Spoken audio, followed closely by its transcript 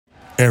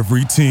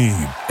Every team,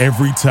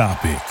 every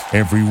topic,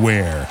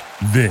 everywhere.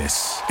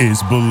 This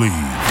is Believe.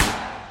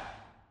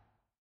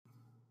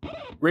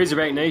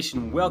 Razorback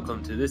Nation,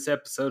 welcome to this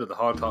episode of the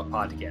Hawg Talk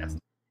podcast.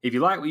 If you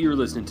like what you're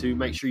listening to,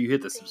 make sure you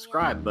hit the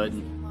subscribe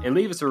button and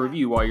leave us a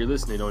review while you're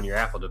listening on your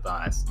Apple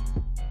device.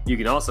 You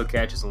can also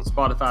catch us on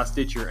Spotify,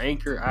 Stitcher,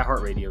 Anchor,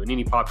 iHeartRadio, and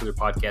any popular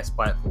podcast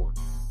platform.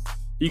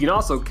 You can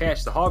also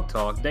catch the Hawg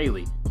Talk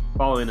daily,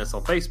 following us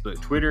on Facebook,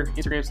 Twitter,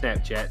 Instagram,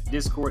 Snapchat,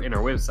 Discord, and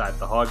our website,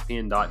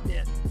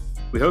 thehogpen.net.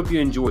 We hope you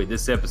enjoyed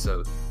this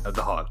episode of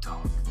the Hawg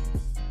Talk.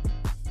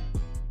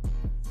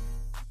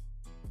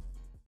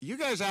 You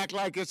guys act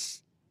like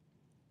it's...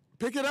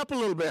 Pick it up a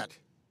little bit,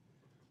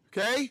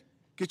 okay?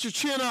 Get your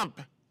chin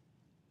up.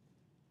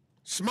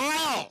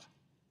 Smile.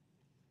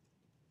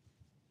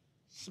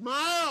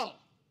 Smile.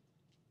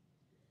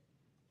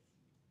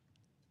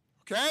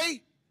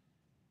 Okay?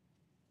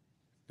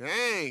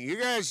 Dang, you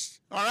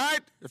guys, all right?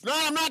 If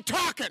not, I'm not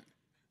talking.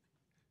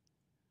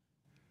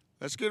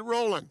 Let's get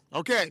rolling.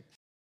 Okay.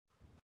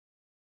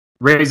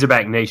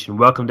 Razorback Nation,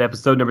 welcome to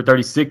episode number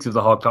 36 of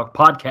the Hawg Talk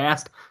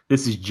podcast.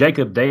 This is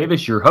Jacob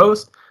Davis, your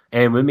host,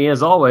 and with me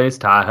as always,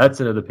 Ty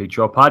Hudson of the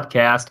Picture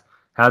podcast.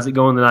 How's it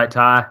going tonight,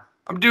 Ty?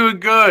 I'm doing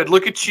good.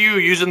 Look at you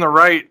using the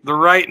right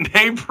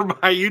name for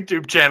my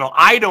YouTube channel.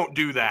 I don't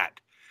do that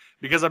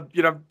because I'm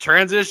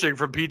transitioning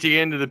from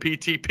PTN to the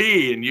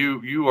PTP, and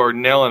you are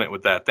nailing it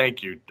with that.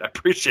 Thank you. I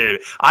appreciate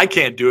it. I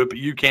can't do it, but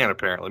you can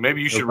apparently.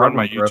 Maybe you should run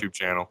my YouTube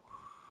channel.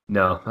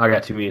 No, I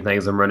got too many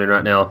things I'm running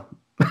right now.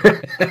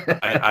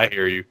 I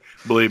hear you.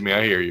 Believe me,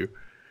 I hear you.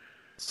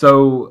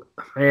 So,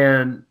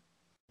 man,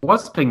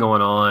 what's been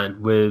going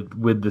on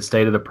with the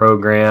state of the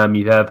program?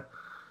 You have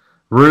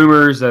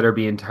rumors that are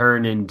being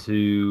turned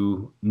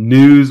into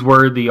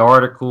newsworthy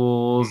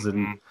articles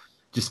and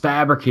just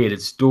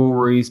fabricated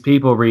stories.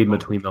 People reading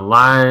between the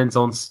lines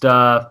on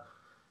stuff.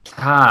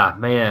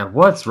 Man,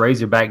 what's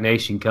Razorback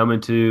Nation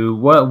coming to?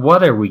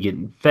 What are we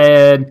getting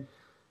fed?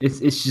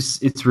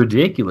 It's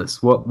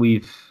ridiculous what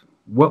we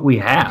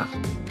have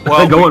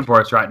going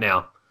for us right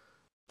now.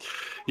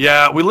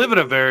 Yeah, we do live in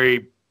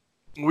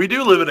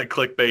a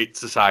clickbait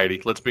society,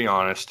 let's be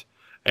honest.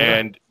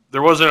 And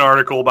there was an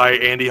article by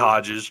Andy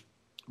Hodges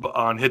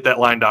on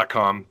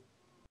hitthatline.com,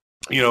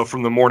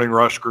 from the Morning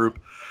Rush group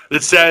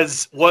that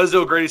says, was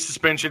O'Grady's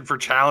suspension for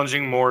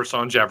challenging Morris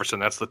on Jefferson?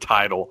 That's the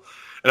title.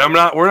 And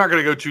we're not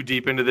going to go too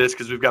deep into this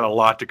because we've got a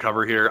lot to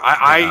cover here.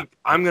 I'm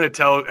going to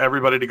tell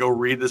everybody to go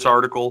read this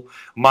article.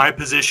 My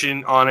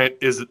position on it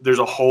is that there's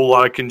a whole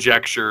lot of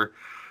conjecture.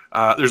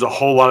 There's a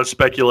whole lot of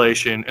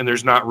speculation, and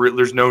there's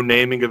no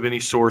naming of any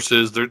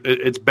sources.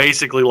 It's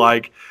basically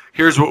like,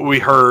 here's what we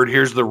heard,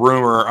 here's the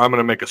rumor, I'm going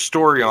to make a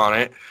story on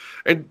it.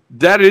 And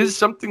that is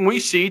something we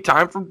see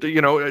time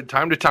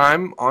to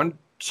time on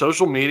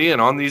social media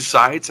and on these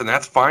sites, and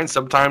that's fine.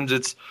 Sometimes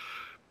it's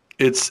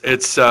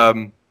a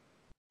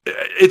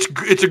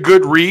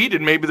good read,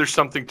 and maybe there's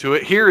something to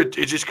it. Here, it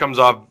just comes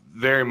off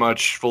very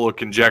much full of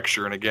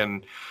conjecture, and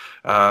again,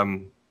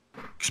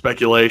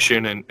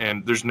 speculation,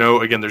 and there's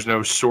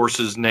no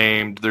sources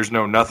named, there's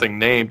nothing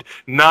named.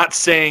 Not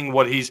saying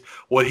what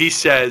he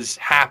says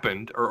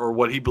happened or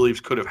what he believes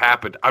could have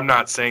happened. I'm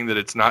not saying that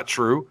it's not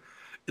true.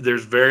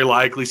 There's very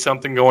likely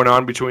something going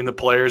on between the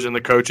players and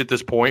the coach at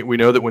this point. We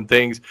know that when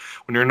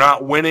you're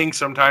not winning,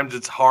 sometimes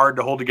it's hard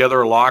to hold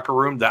together a locker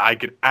room. That I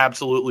could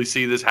absolutely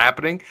see this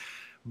happening.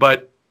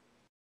 But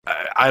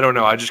I don't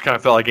know. I just kind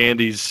of felt like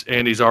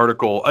Andy's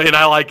article, and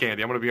I like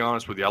Andy. I'm going to be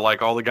honest with you. I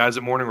like all the guys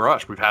at Morning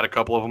Rush. We've had a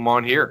couple of them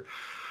on here,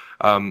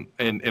 and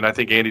I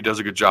think Andy does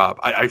a good job.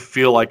 I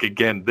feel like,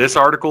 again, this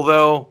article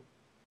though,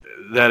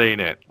 that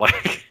ain't it.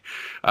 Like,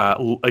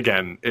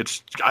 again,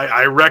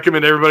 I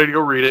recommend everybody to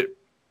go read it.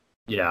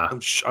 Yeah, I'm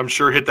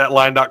sure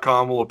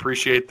hitthatline.com will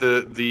appreciate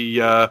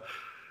the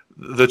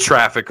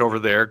traffic over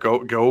there.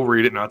 Go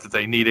read it. Not that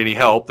they need any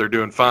help; they're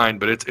doing fine.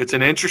 But it's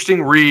an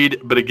interesting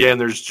read. But again,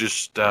 there's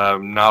just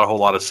not a whole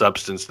lot of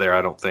substance there,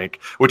 I don't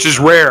think, which is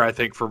rare, I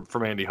think,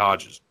 from Andy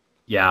Hodges.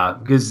 Yeah,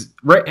 because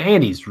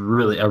Andy's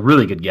really a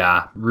really good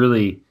guy.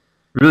 Really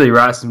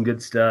writes some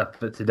good stuff.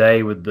 But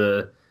today with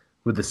the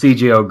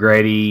CJ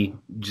O'Grady,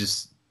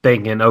 just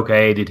thinking,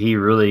 okay, did he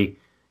really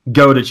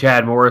go to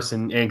Chad Morris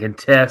and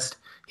contest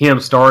him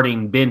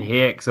starting Ben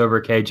Hicks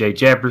over KJ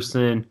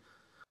Jefferson?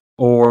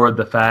 Or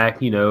the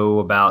fact,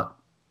 about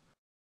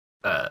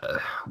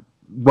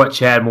what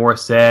Chad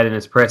Morris said in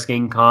his press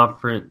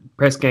conference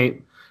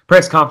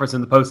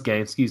in the post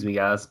game. Excuse me,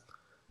 guys.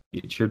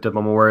 Get tripped up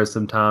on my words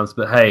sometimes.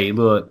 But hey,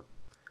 look,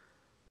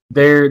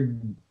 they're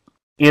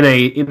in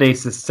a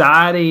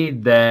society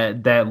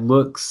that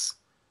looks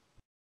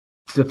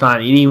to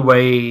find any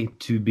way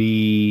to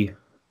be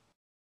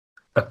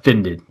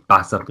offended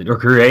by something or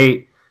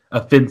create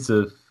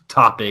offensive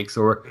topics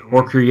or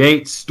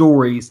create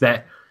stories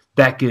that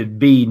could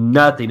be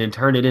nothing and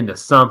turn it into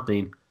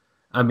something.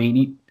 I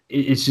mean,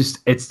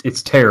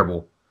 it's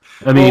terrible.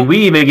 I mean, we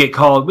even get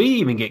called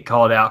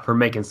out for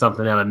making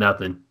something out of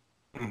nothing.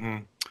 Mm-hmm.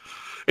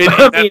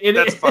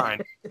 That's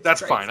fine.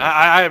 That's fine.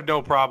 I have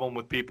no problem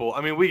with people.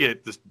 I mean, we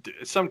get this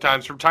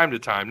sometimes from time to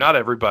time. Not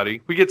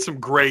everybody. We get some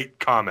great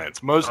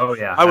comments.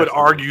 I would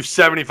argue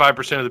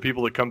 75% of the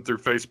people that come through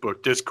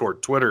Facebook,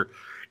 Discord, Twitter,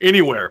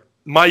 anywhere,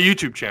 my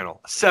YouTube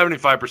channel,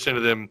 75%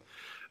 of them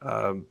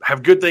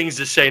have good things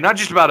to say, not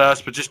just about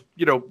us, but just,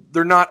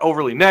 they're not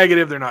overly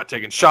negative. They're not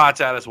taking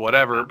shots at us,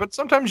 whatever. But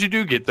sometimes you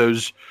do get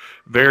those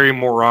very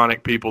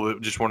moronic people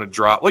that just want to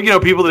drop,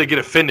 people that get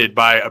offended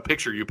by a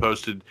picture you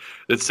posted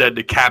that said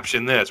to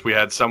caption this. We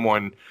had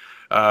someone,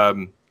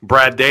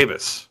 Brad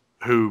Davis,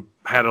 who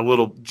had a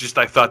little,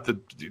 I thought the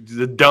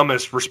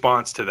dumbest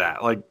response to that.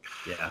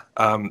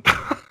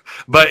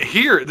 But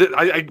here,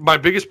 my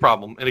biggest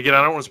problem, and again,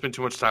 I don't want to spend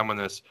too much time on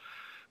this,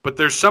 but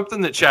there's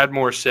something that Chad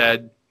Moore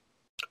said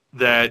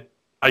that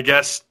I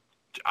guess,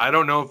 I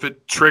don't know if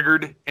it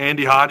triggered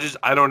Andy Hodges.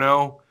 I don't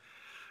know.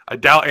 I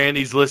doubt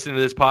Andy's listening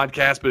to this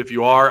podcast, but if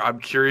you are, I'm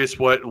curious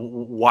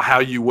how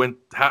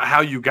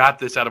you got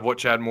this out of what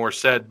Chad Moore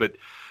said. But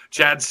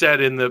Chad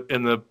said in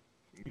the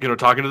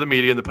talking to the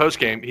media in the post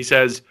game, he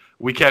says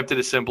we kept it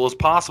as simple as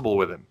possible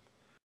with him.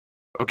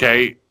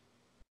 Okay,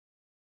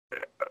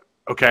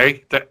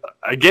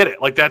 I get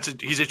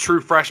it. He's a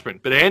true freshman.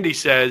 But Andy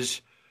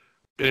says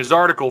in his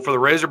article, for the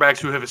Razorbacks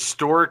who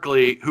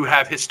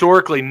have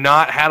historically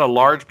not had a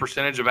large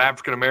percentage of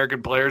African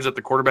American players at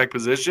the quarterback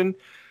position,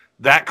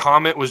 that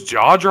comment was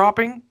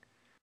jaw-dropping.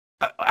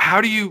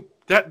 How do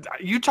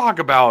you talk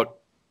about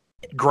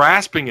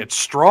grasping at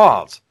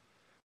straws?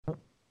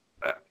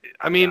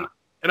 And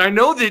I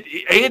know that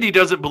Andy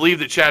doesn't believe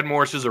that Chad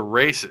Morris is a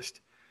racist,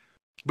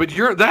 but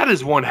that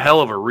is one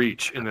hell of a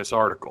reach in this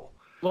article.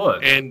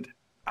 Look, and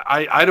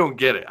I don't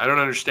get it. I don't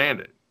understand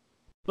it.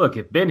 Look,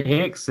 if Ben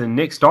Hicks and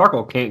Nick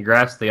Starkel can't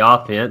grasp the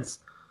offense,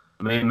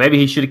 maybe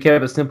he should have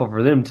kept it simple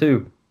for them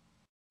too.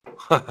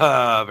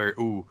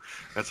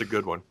 That's a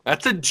good one.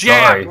 That's a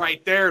jab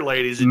right there,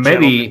 ladies and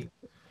gentlemen.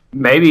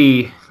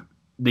 Maybe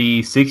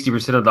the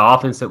 60% of the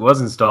offense that was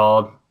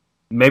installed,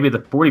 maybe the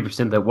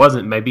 40% that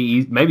wasn't,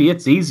 maybe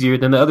it's easier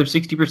than the other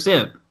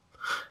 60%.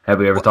 Have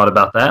we ever thought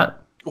about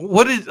that?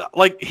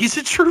 He's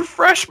a true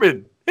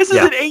freshman. This is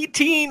an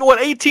 18,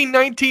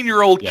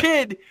 19-year-old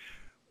kid.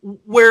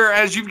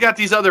 Whereas you've got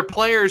these other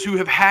players who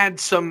have had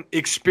some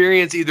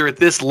experience either at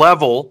this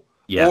level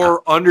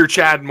or under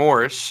Chad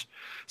Morris.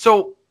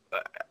 So,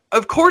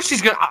 of course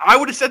he's going to – I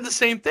would have said the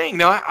same thing.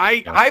 Now,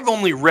 I've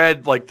only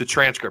read, the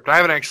transcript. I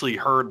haven't actually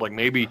heard,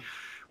 maybe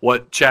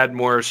what Chad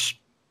Morris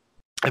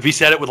 – if he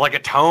said it with, a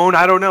tone.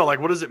 I don't know.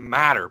 What does it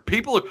matter?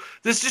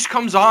 This just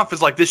comes off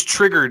as, this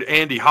triggered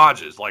Andy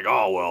Hodges.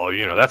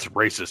 That's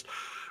racist.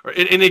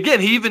 And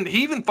again, he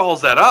even follows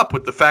that up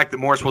with the fact that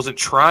Morris wasn't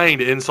trying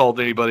to insult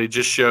anybody. It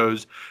just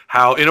shows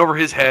how in over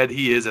his head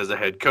he is as a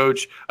head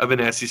coach of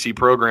an SEC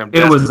program.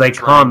 It was a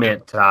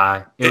comment,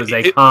 Ty. It was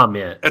a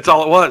comment. That's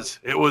all it was.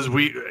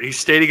 He's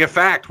stating a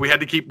fact. We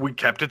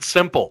kept it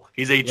simple.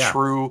 He's a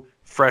true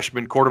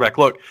freshman quarterback.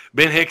 Look,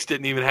 Ben Hicks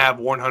didn't even have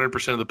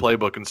 100% of the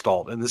playbook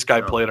installed, and this guy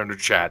played under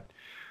Chad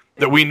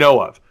that we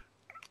know of.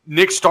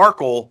 Nick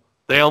Starkel,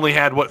 they only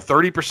had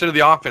 30% of the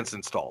offense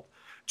installed.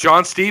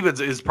 John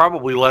Stevens is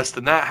probably less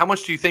than that. How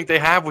much do you think they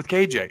have with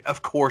KJ?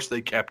 Of course they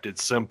kept it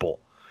simple.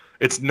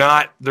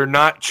 They're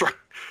not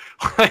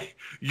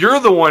you're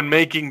the one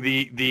making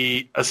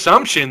the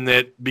assumption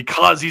that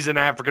because he's an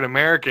African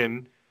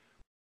American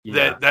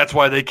that's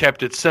why they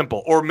kept it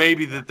simple. Or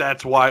maybe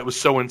that's why it was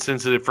so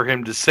insensitive for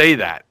him to say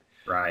that.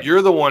 Right.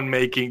 You're the one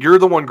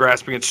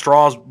grasping at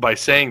straws by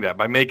saying that,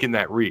 by making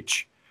that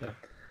reach.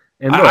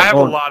 And look, I have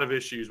a lot of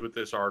issues with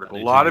this article.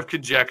 A lot of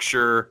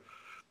conjecture.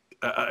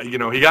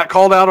 He got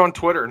called out on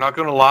Twitter, not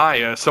going to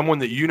lie. Someone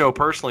that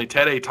personally,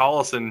 Ted A.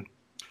 Tollison,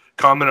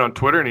 commented on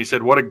Twitter, and he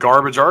said, what a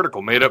garbage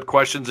article, made up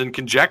questions and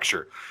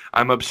conjecture.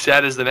 I'm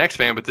upset as the next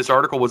fan, but this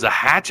article was a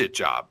hatchet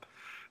job.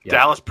 Yeah.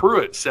 Dallas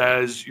Pruitt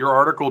says, your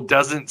article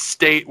doesn't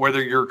state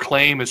whether your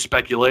claim is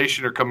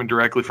speculation or coming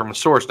directly from a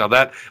source. Now,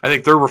 that I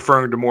think they're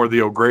referring to more of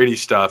the O'Grady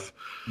stuff.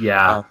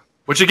 Yeah.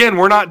 Which, again,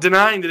 we're not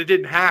denying that it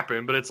didn't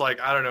happen, but it's I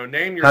don't know,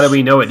 name your... How do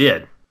we know it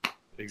did?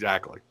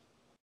 Exactly.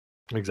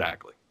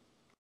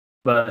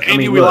 But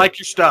Andy, we like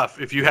your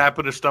stuff. If you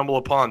happen to stumble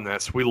upon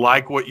this, we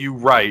like what you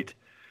write.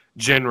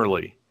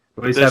 Generally,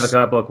 we just have a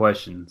couple of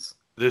questions.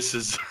 This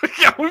is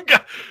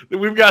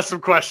we've got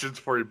some questions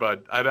for you,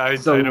 bud. I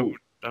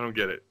don't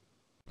get it.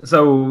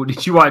 So,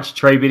 did you watch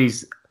Trey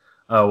Biddy's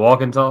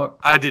Walk and Talk?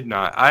 I did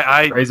not.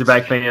 I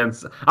Razorback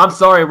fans. I'm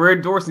sorry, we're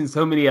endorsing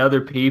so many other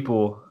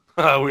people.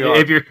 We are.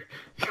 If you're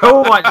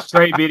go watch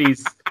Trey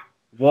Biddy's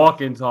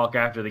Walk and Talk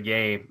after the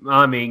game.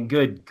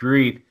 Good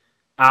grief.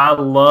 I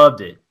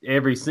loved it.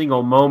 Every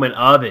single moment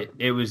of it.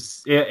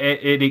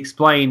 It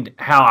explained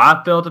how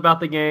I felt about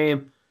the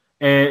game,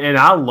 and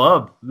I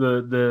love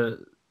the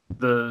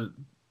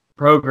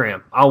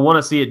program. I want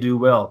to see it do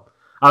well.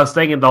 I was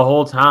thinking the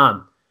whole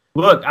time.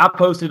 Look, I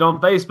posted on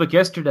Facebook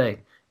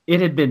yesterday.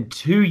 It had been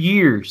 2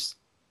 years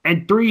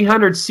and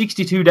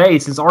 362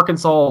 days since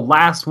Arkansas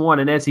last won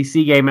an SEC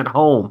game at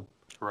home.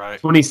 Right.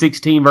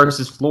 2016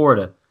 versus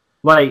Florida.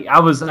 I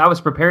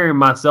was preparing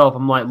myself.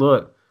 I'm like,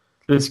 look.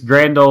 This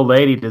grand old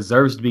lady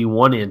deserves to be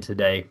one in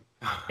today,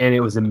 and it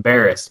was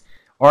embarrassed.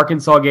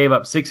 Arkansas gave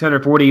up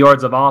 640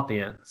 yards of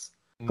offense,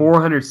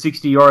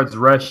 460 yards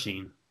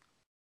rushing.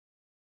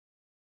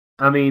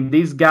 I mean,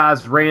 these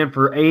guys ran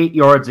for 8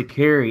 yards a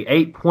carry,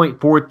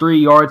 8.43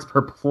 yards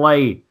per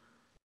play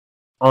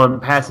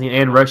on passing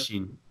and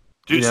rushing.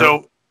 Dude,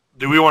 so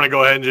do we want to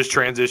go ahead and just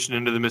transition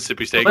into the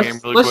Mississippi State game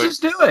really quick? Let's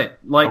just do it.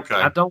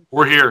 Okay.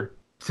 We're here.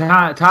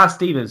 Ty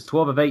Stevens,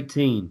 12 of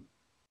 18.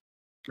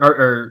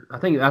 Or I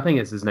think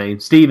it's his name.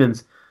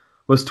 Stevens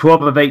was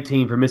 12 of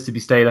 18 for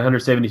Mississippi State,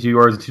 172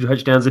 yards and 2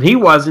 touchdowns, and he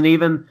wasn't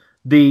even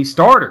the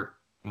starter.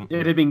 Mm-hmm.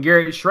 It had been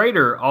Garrett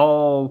Schrader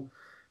all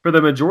for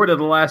the majority of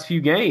the last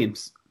few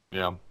games.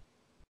 Yeah.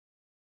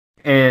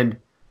 And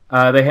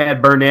they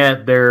had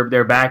Burnett,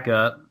 their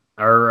backup,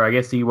 or I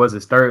guess he was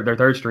their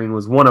third string,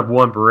 was 1 of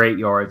 1 for 8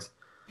 yards.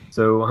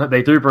 So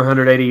they threw for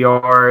 180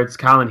 yards.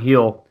 Kylan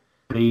Hill,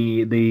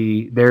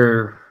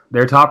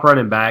 their top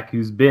running back,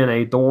 who's been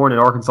a thorn in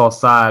Arkansas'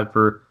 side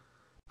for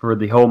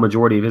the whole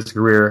majority of his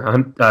career,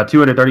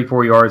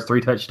 234 yards,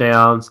 3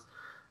 touchdowns.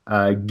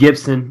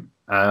 Gibson,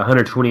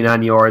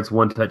 129 yards,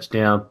 1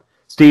 touchdown.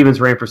 Stevens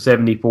ran for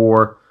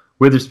 74.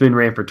 Witherspoon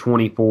ran for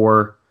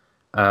 24.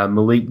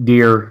 Malik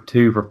Deer,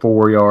 2 for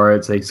 4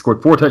 yards. They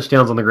scored 4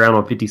 touchdowns on the ground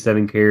on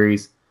 57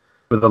 carries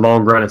with a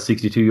long run of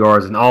 62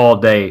 yards. And all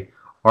day,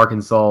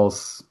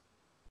 Arkansas's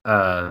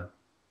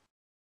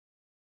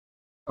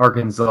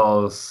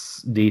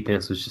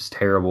defense was just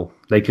terrible.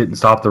 They couldn't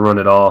stop the run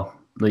at all.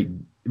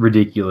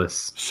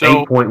 Ridiculous.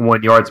 So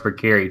 8.1 yards per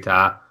carry,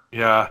 Ty.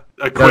 Yeah,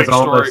 a quick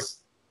story.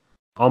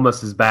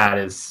 Almost as bad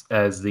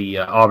as the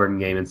Auburn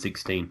game in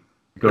 16.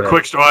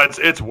 Quick story.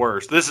 It's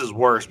worse. This is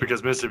worse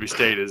because Mississippi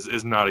State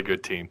is not a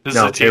good team. This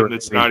is a team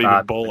that's not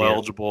even bowl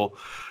eligible.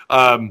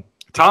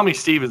 Tommy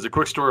Stevens, a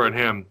quick story on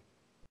him.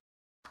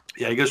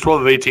 Yeah, he goes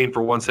 12 of 18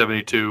 for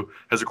 172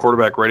 as a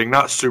quarterback rating.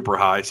 Not super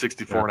high,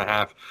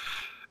 64.5.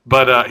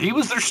 But he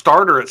was their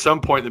starter at some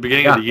point at the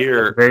beginning of the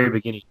year. At the very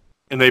beginning.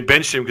 And they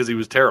benched him because he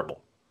was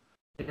terrible.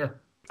 Yeah.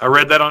 I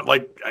read that on,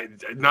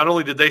 not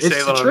only did they say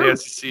that on the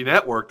SEC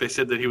network, they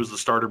said that he was the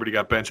starter, but he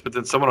got benched. But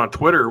then someone on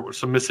Twitter,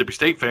 some Mississippi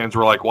State fans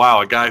were like,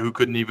 wow, a guy who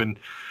couldn't even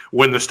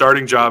win the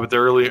starting job at the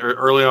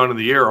early on in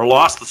the year or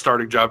lost the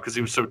starting job because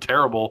he was so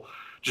terrible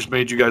just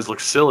made you guys look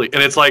silly.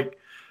 And it's like,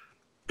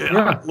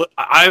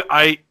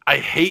 I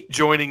hate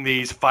joining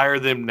these fire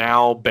them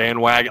now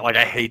bandwagon.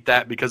 I hate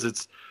that because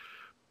it's,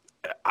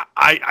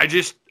 I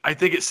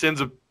think it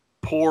sends a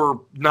poor,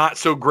 not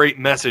so great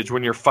message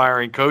when you're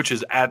firing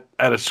coaches at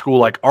a school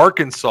like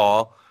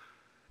Arkansas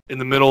in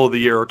the middle of the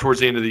year or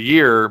towards the end of the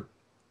year.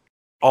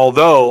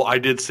 Although I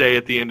did say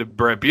at the end of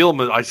Brent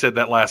Bielema, I said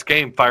that last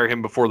game, fire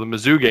him before the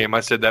Mizzou game.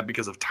 I said that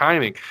because of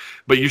timing,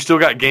 but you still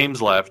got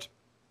games left.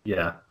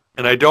 Yeah.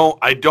 And I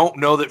don't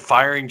know that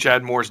firing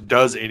Chad Morris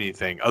does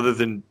anything other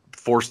than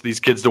force these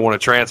kids to want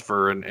to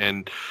transfer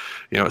and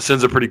it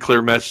sends a pretty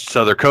clear message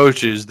to other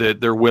coaches that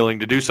they're willing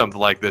to do something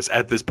like this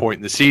at this point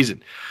in the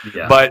season.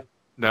 Yeah. But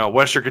now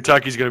Western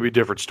Kentucky is going to be a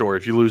different story.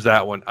 If you lose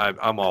that one,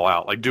 I'm all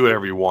out. Do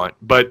whatever you want.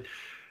 But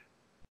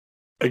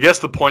I guess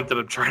the point that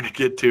I'm trying to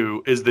get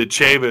to is that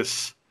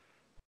Chavis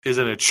is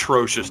an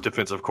atrocious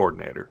defensive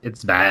coordinator.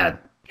 It's bad.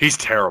 He's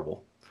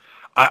terrible.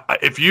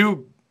 If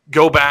you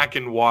go back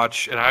and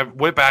watch, and I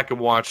went back and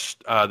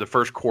watched the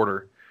first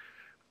quarter,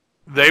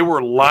 they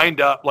were lined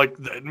up.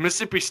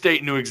 Mississippi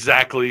State knew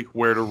exactly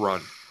where to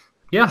run.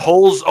 Yeah.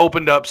 Holes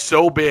opened up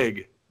so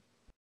big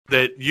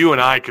that you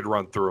and I could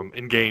run through them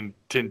and gain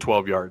 10,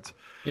 12 yards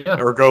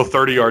or go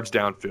 30 yards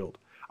downfield.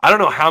 I don't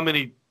know how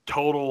many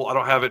total, I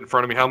don't have it in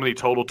front of me, how many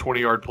total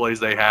 20-yard plays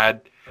they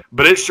had,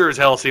 but it sure as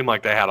hell seemed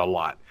like they had a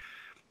lot.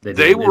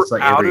 They were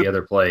every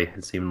other play,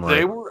 it seemed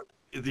like.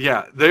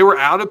 They were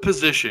out of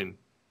position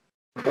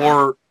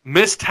or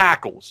missed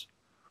tackles,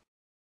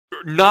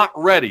 not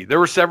ready. There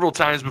were several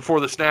times before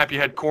the snap you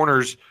had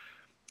corners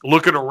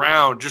looking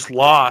around, just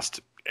lost,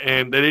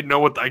 and they didn't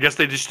know I guess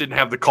they just didn't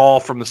have the call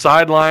from the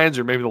sidelines,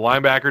 or maybe the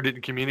linebacker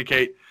didn't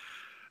communicate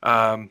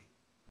on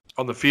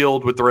the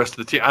field with the rest of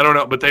the team. I don't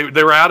know, but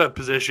they were out of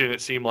position.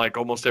 It seemed like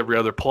almost every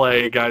other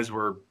play, guys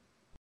were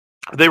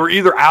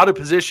either out of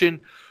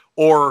position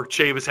or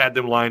Chavis had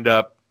them lined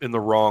up at the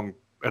wrong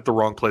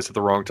place at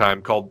the wrong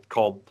time.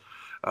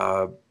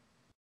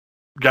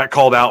 Got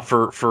called out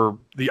for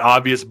the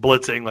obvious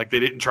blitzing. They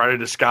didn't try to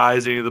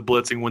disguise any of the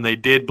blitzing when they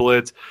did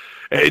blitz.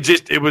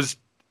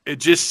 It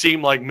just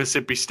seemed like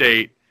Mississippi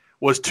State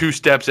was 2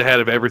 steps ahead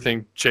of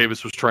everything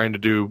Chavis was trying to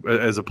do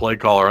as a play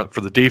caller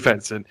for the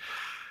defense. And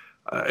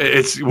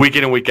it's week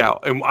in and week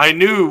out. And I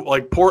knew,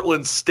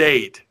 Portland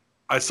State,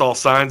 I saw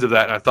signs of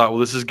that, and I thought, well,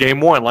 this is game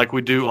one, like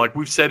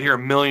we've said here a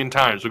million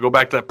times. We go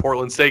back to that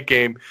Portland State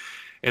game,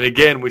 and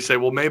again, we say,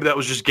 well, maybe that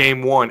was just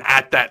game one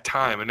at that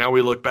time. And now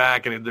we look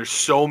back, and there's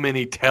so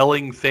many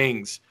telling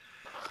things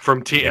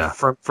from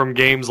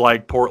games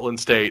like Portland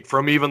State,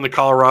 from even the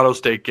Colorado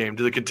State game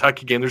to the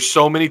Kentucky game. There's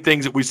so many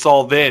things that we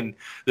saw then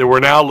that we're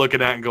now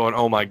looking at and going,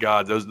 oh my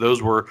God,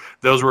 those were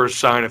a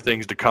sign of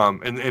things to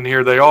come. And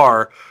here they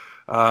are.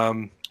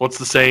 What's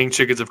the saying?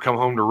 Chickens have come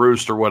home to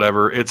roost or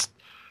whatever.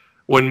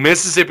 when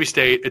Mississippi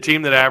State, a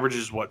team that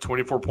averages,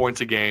 24 points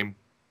a game,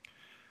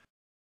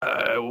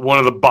 one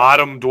of the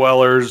bottom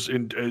dwellers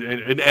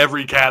in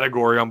every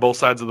category on both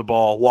sides of the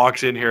ball,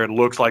 walks in here and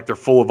looks like they're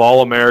full of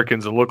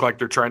All-Americans and look like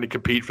they're trying to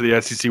compete for the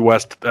SEC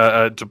West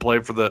to play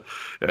for the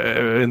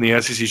in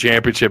the SEC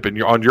Championship, and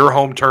you're on your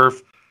home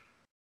turf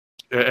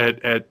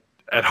at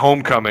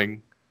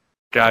homecoming,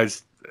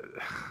 guys.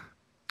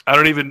 I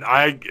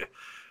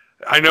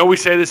know we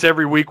say this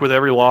every week with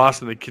every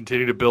loss, and they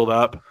continue to build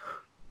up.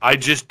 I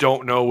just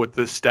don't know with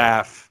this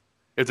staff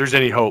if there's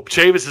any hope.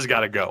 Chavis has got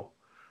to go.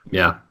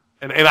 Yeah.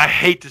 And I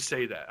hate to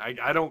say that.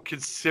 I don't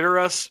consider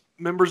us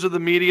members of the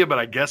media, but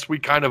I guess we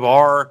kind of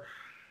are.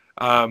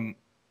 And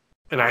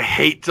I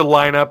hate to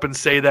line up and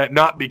say that,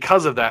 not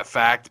because of that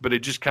fact, but it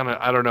just kind of,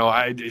 I don't know.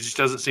 It just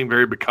doesn't seem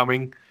very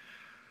becoming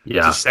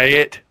to say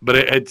it. But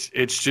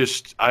it's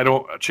just,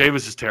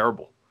 Chavis is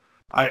terrible.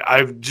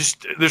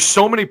 There's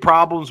so many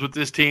problems with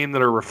this team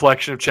that are a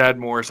reflection of Chad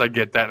Morris. I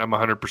get that, and I'm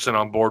 100%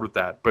 on board with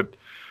that. But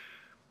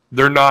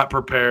they're not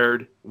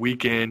prepared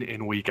week in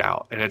and week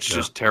out, and it's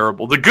just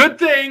terrible. The good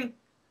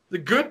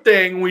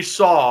thing we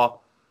saw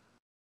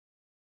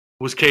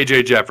was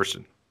KJ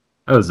Jefferson.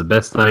 That was the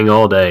best thing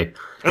all day.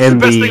 That's the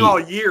best thing all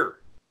year.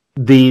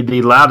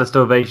 The loudest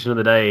ovation of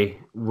the day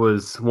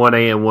was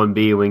 1A and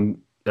 1B when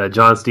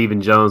John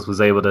Stephen Jones was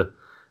able to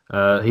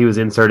he was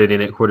inserted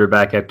in at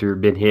quarterback after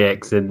Ben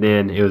Hicks, and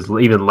then it was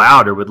even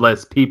louder with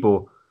less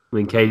people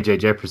when KJ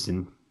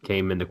Jefferson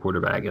came into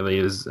quarterback. I mean,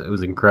 it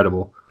was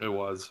incredible. It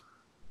was.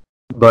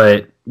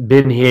 But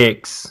Ben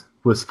Hicks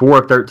was 4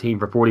 of 13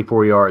 for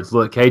 44 yards.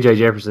 Look, KJ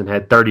Jefferson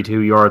had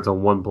 32 yards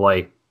on one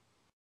play,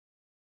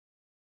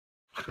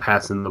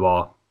 passing the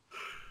ball.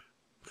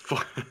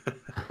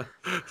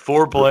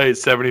 4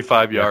 plays,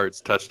 75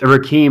 yards, touchdown.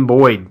 Rakeem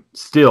Boyd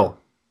still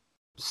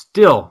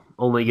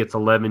only gets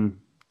 11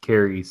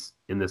 carries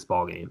in this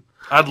ball game.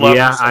 I'd love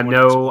to explain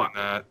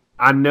that.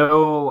 I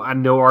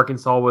know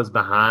Arkansas was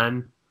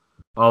behind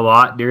a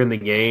lot during the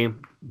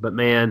game, but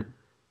man,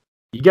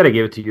 you got to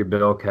give it to your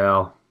bell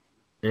cow.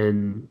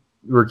 And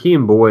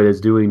Rakeem Boyd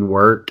is doing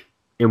work,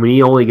 and when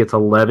he only gets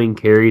 11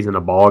 carries in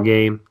a ball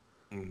game,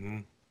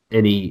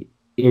 and he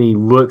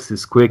looks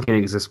as quick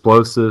and as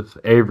explosive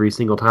every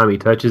single time he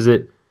touches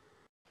it,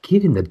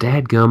 get him the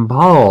dadgum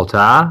ball,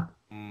 Ty.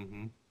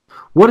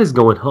 What is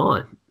going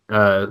on?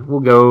 We'll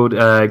go.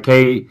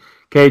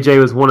 KJ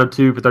was 1 of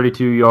 2 for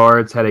 32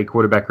 yards, had a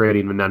quarterback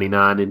rating of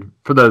 99. And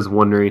for those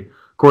wondering,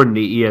 according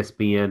to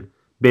ESPN,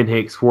 Ben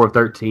Hicks, 4 of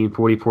 13,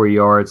 44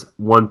 yards,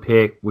 1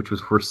 pick, which was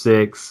for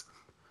 6.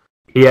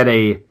 He had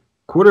a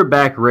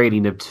quarterback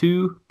rating of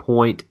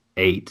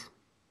 2.8,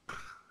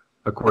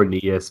 according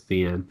to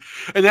ESPN.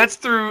 And that's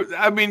through,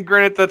 I mean,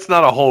 granted, that's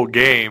not a whole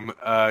game,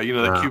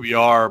 the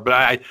QBR,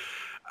 but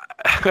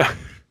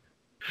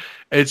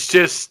it's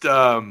just,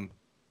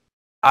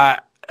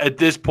 at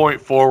this point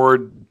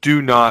forward,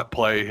 do not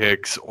play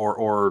Hicks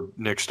or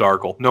Nick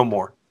Starkel. No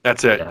more.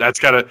 That's it. Yeah.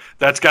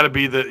 That's gotta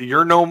be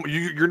you're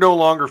no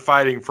longer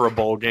fighting for a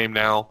bowl game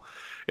now.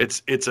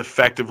 It's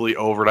effectively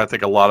over, and I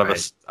think a lot of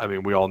us, I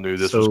mean, we all knew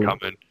this was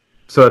coming.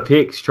 So if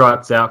Hicks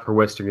trots out for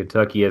Western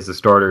Kentucky as a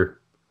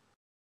starter,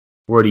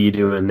 what are you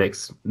doing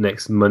next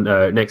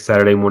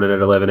Saturday morning at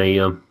 11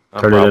 a.m.?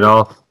 Turning it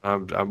off?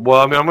 I'm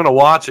going to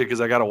watch it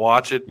because I got to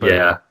watch it. But,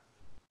 yeah.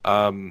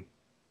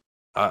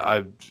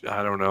 I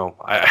don't know.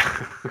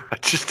 I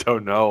just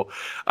don't know.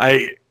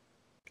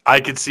 I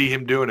could see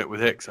him doing it with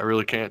Hicks. I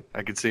really can.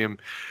 I could see him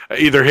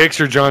either Hicks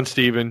or John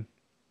Stephen.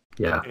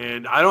 Yeah.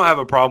 And I don't have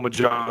a problem with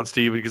John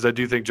Stephen because I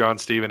do think John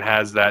Stephen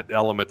has that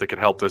element that can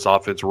help this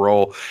offense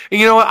roll. And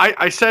you know what?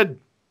 I said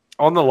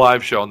on the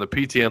live show, on the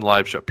PTN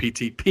live show,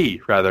 PTP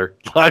rather,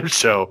 live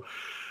show,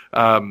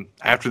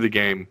 after the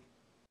game,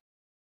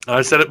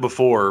 I said it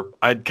before,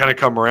 I'd kind of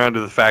come around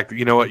to the fact that,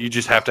 you know what, you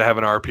just have to have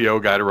an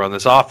RPO guy to run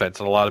this offense.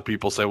 And a lot of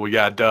people say, well,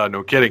 yeah, duh,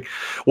 no kidding.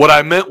 What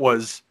I meant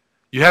was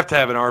you have to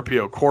have an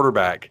RPO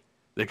quarterback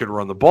that could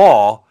run the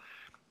ball.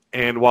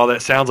 And while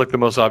that sounds like the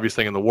most obvious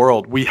thing in the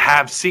world, we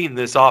have seen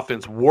this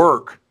offense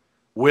work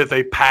with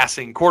a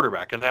passing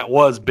quarterback, and that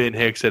was Ben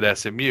Hicks at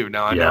SMU.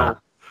 Now, I know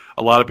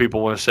a lot of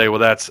people want to say, well,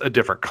 that's a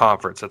different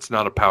conference. That's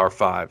not a Power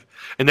 5.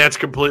 And that's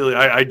completely –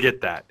 I get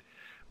that.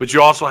 But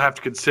you also have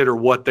to consider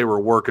what they were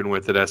working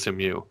with at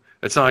SMU.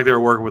 It's not like they were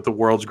working with the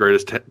world's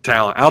greatest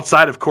talent.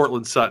 Outside of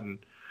Cortland Sutton,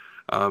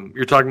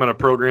 you're talking about a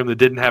program that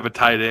didn't have a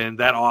tight end.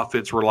 That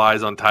offense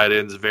relies on tight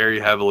ends very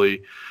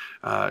heavily.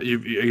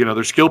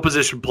 Their skill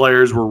position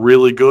players were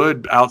really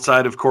good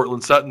outside of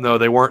Cortland Sutton, though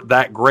they weren't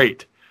that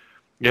great.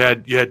 You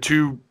had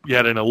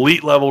an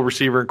elite level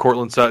receiver in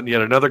Cortland Sutton. You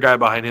had another guy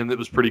behind him that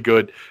was pretty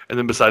good, and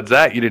then besides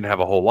that, you didn't have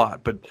a whole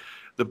lot. But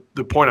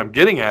the point I'm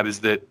getting at is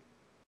that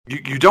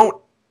you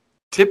don't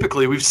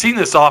typically. We've seen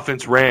this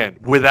offense ran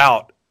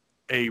without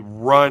a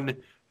run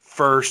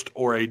first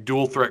or a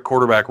dual threat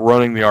quarterback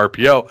running the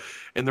RPO.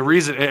 And the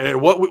reason,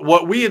 and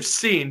what we have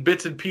seen,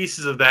 bits and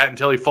pieces of that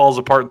until he falls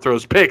apart and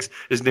throws picks,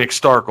 is Nick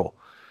Starkel.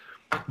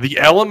 The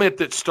element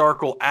that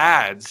Starkel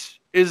adds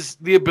is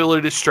the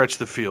ability to stretch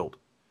the field.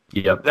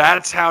 Yep.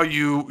 That's how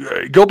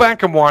you go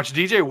back and watch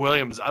DJ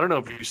Williams. I don't know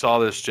if you saw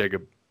this,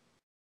 Jacob.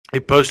 He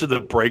posted the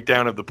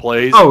breakdown of the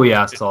plays. Oh,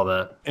 yeah, I saw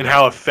that. And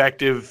how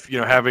effective,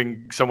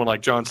 having someone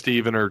like John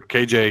Steven or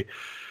KJ,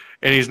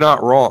 and he's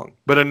not wrong.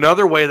 But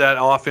another way that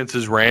offense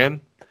is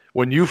ran,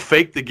 when you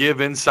fake the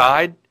give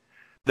inside,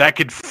 that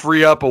could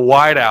free up a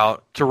wide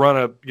out to run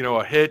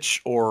a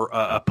hitch or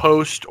a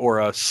post or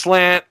a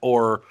slant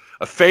or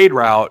a fade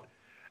route.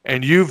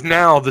 And you've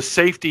now, the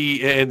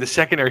safety and the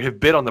secondary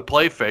have bid on the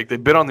play fake. They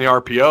bid on the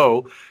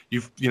RPO.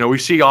 We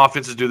see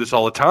offenses do this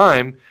all the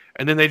time,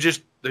 and then they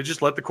just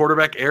let the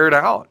quarterback air it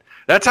out.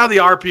 That's how the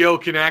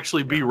RPO can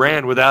actually be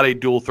ran without a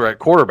dual threat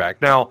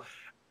quarterback. Now,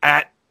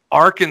 at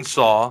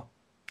Arkansas,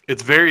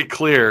 it's very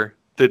clear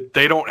that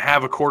they don't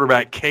have a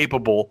quarterback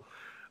capable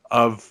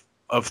of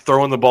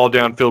throwing the ball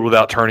downfield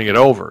without turning it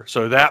over.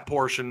 So that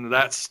portion,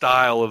 that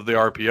style of the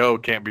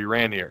RPO can't be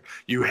ran here.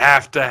 You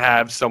have to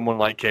have someone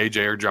like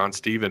KJ or John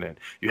Steven in.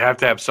 You have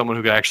to have someone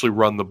who can actually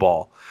run the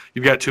ball.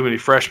 You've got too many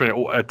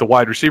freshmen at the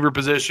wide receiver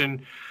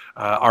position.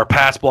 Our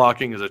pass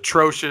blocking is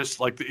atrocious.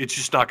 It's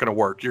just not going to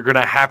work. You're going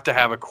to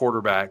have a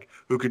quarterback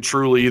who can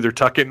truly either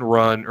tuck it and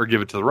run or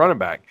give it to the running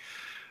back.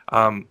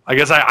 I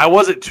guess I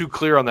wasn't too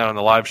clear on that on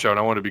the live show, and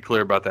I want to be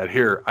clear about that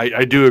here.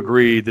 I do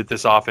agree that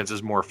this offense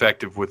is more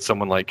effective with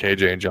someone like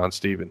KJ and John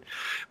Steven.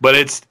 But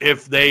it's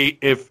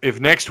if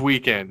next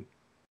weekend,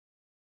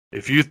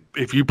 if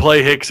you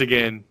play Hicks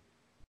again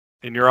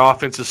and your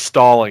offense is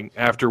stalling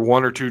after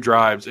one or two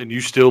drives and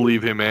you still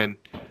leave him in,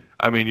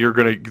 I mean,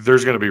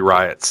 there's gonna be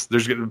riots.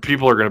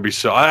 People are gonna be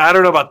so. I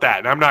don't know about that,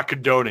 and I'm not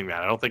condoning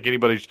that. I don't think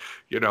anybody's.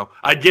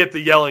 I get the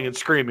yelling and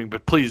screaming,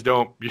 but please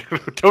don't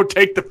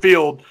take the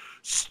field.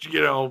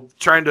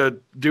 Trying to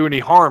do any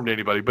harm to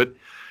anybody, but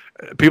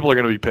people are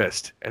going to be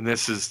pissed. And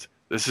this is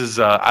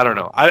I don't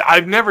know.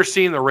 I've never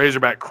seen the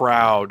Razorback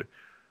crowd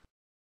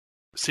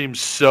seem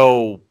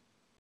so,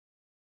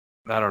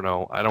 I don't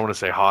know. I don't want to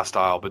say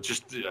hostile, but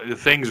just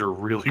things are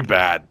really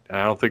bad. And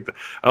I don't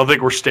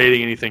think we're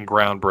stating anything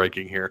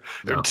groundbreaking here.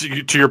 No.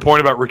 To your point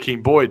about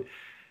Rakeem Boyd,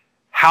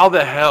 how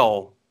the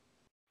hell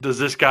does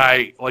this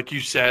guy, like you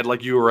said,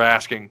 like you were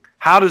asking,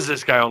 how does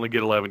this guy only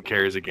get 11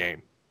 carries a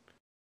game?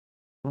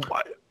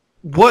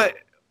 What?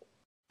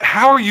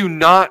 How are you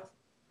not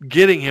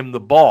getting him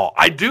the ball?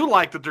 I do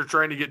like that they're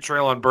trying to get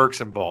Treylon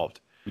Burks involved.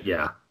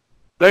 Yeah.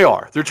 They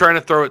are. They're trying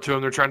to throw it to him.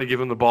 They're trying to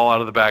give him the ball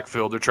out of the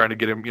backfield. They're trying to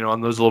get him,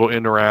 on those little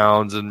end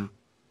arounds and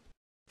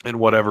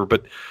whatever.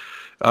 But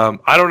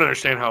I don't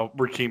understand how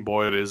Rakeem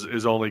Boyd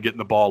is only getting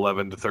the ball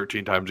 11 to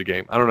 13 times a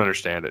game. I don't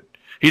understand it.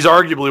 He's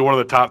arguably one of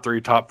the top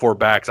 3, top 4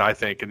 backs, I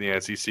think, in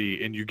the SEC,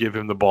 and you give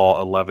him the ball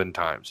 11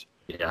 times.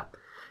 Yeah.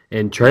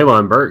 And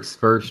Treylon Burks'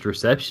 first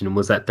reception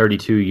was that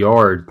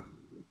 32-yard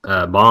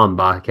bomb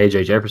by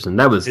KJ Jefferson.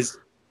 That was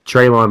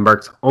Treylon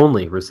Burks'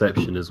 only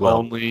reception as well.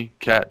 Only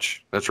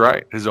catch. That's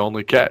right. His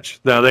only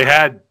catch. Now, they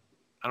had,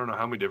 I don't know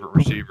how many different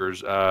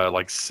receivers,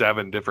 like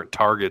 7 different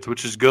targets,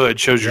 which is good.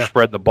 Shows you're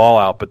spreading the ball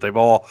out, but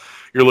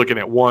you're looking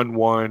at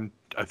 1,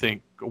 I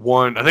think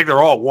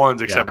they're all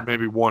ones except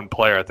maybe one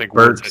player. I think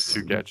Burks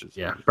had 2 catches.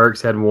 Yeah,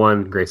 Burks had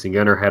 1. Grayson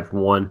Gunner had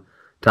 1.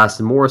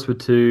 Tyson Morris with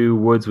 2,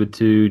 Woods with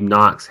 2,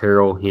 Knox,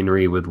 Harrell,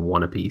 Henry with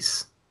 1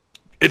 apiece.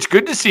 It's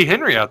good to see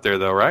Henry out there,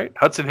 though, right?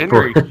 Hudson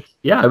Henry.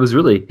 Yeah, it was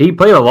he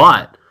played a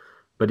lot,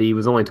 but he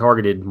was only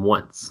targeted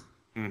once.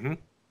 Mm-hmm.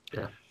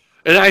 Yeah.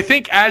 And I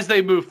think as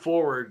they move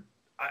forward,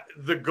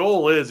 the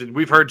goal is, and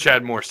we've heard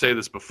Chad Moore say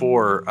this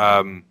before,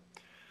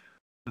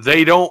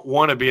 they don't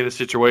want to be in a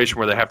situation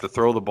where they have to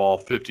throw the ball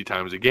 50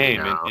 times a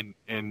game. No.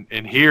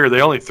 And here they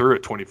only threw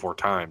it 24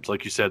 times.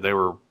 Like you said, they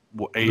were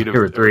 8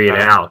 of 3 and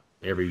out.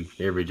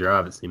 Every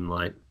drive, it seemed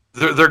like.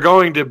 They're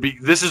going to be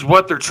 – this is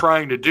what they're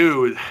trying to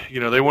do.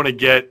 They want to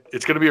get –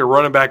 it's going to be a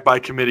running back by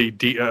committee.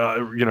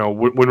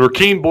 When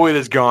Rakeem Boyd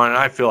is gone, and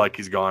I feel like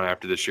he's gone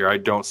after this year, I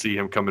don't see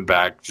him coming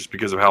back just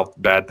because of how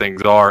bad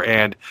things are.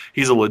 And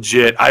he's a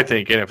legit, I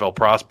think, NFL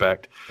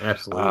prospect.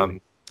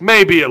 Absolutely.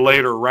 Maybe a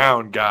later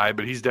round guy,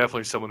 but he's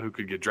definitely someone who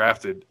could get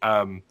drafted.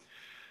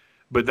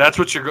 But that's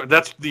what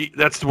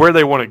that's where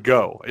they want to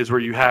go, is where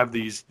you have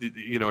these,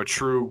 a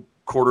true –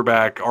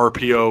 quarterback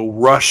RPO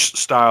rush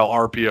style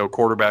RPO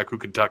quarterback who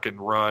can tuck it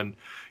and run,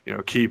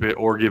 keep it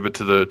or give it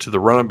to the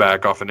running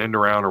back off an end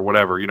around or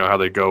whatever. You know how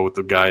they go with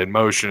the guy in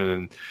motion,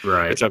 and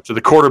it's up to the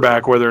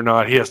quarterback whether or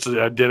not he has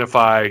to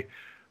identify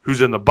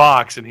who's in the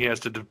box, and he has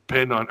to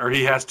depend on, or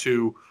he has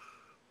to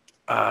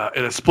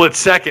in a split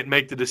second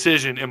make the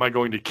decision: am I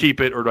going to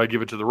keep it or do I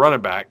give it to the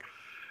running back?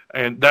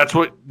 And that's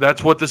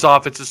what this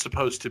offense is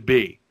supposed to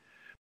be.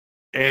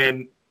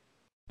 And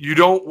you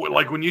don't,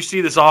 like, when you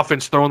see this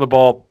offense throwing the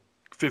ball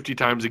 50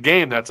 times a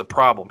game, that's a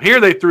problem. Here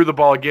they threw the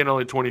ball again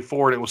only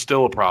 24, and it was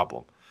still a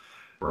problem.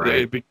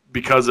 Right.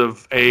 Because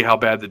of how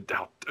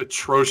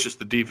atrocious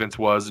the defense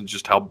was and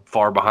just how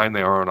far behind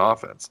they are on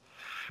offense.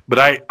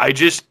 But I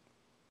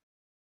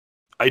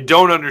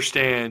don't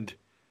understand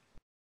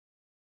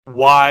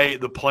why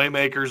the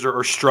playmakers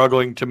are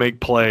struggling to make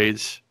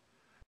plays,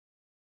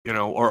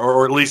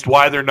 or at least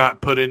why they're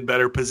not put in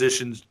better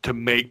positions to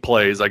make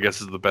plays, I guess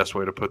is the best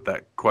way to put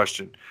that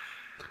question.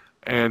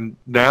 And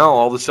now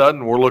all of a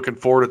sudden we're looking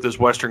forward at this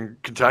Western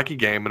Kentucky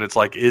game, and it's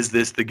like, is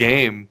this the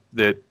game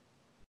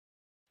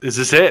is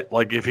this it?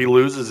 Like, if he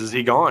loses, is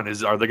he gone?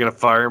 Are they going to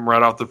fire him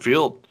right off the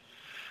field?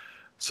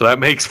 So that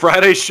makes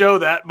Friday's show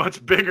that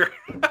much bigger.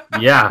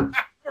 Yeah.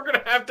 We're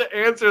going to have to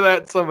answer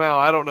that somehow.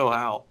 I don't know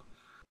how.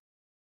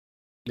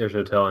 There's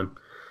no telling.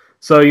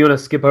 So you want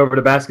to skip over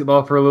to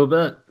basketball for a little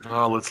bit?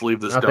 Oh, let's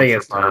leave this I think dumpster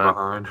it's fire time.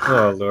 behind.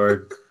 Oh,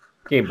 Lord.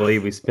 Can't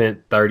believe we spent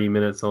 30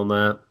 minutes on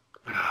that.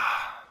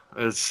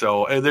 There's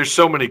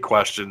so many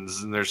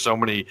questions, and there's so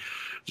many,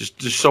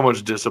 just so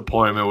much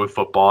disappointment with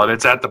football. And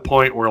it's at the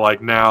point where,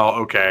 like, now,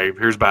 okay,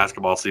 here's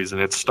basketball season.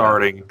 It's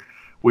starting.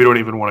 We don't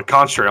even want to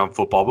concentrate on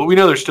football, but we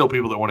know there's still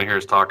people that want to hear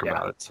us talk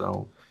about it.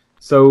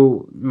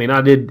 So, I mean,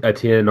 I did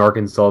attend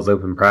Arkansas's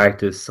open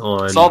practice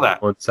on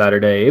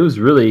Saturday. It was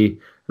really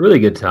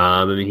good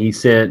time. I mean, he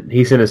sent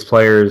his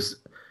players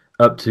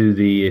up to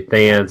the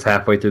fans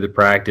halfway through the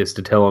practice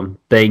to tell them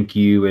thank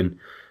you and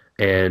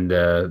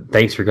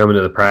thanks for coming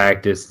to the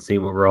practice and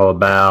seeing what we're all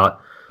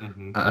about.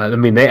 Mm-hmm. I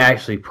mean, they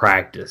actually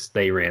practiced.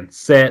 They ran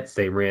sets.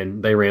 They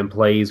ran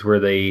plays where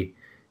they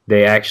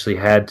actually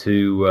had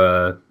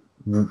to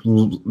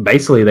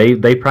basically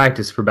they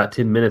practiced for about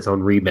 10 minutes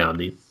on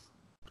rebounding.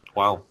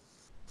 Wow,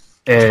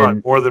 that's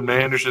probably more than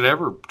Anderson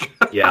ever.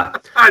 Yeah.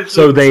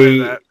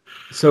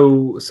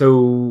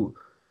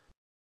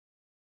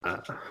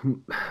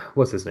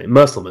 What's his name?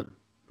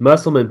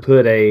 Musselman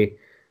put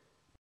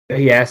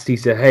he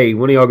said, hey,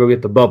 when do y'all go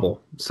get the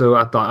bubble? So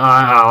I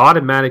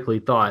automatically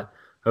thought,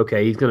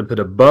 okay, he's going to put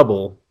a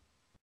bubble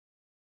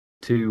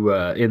to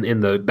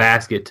in the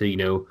basket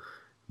to,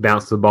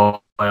 bounce the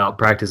ball out,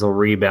 practice on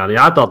rebounding.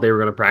 I thought they were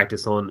going to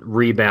practice on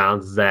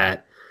rebounds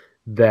that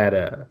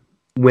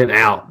went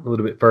out a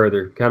little bit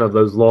further, kind of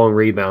those long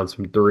rebounds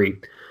from three.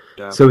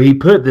 Yeah. So he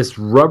put this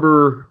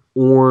rubber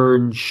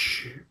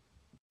orange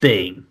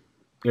thing.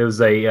 It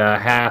was a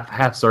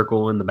half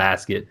circle in the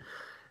basket.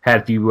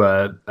 Had a few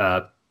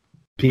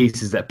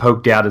pieces that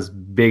poked out as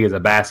big as a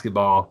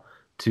basketball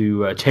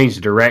to change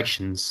the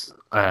directions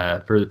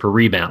for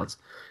rebounds.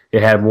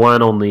 It had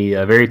one on the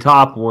very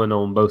top, one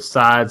on both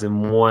sides,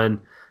 and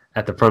one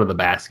at the front of the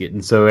basket.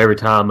 And so every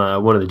time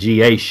one of the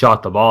GAs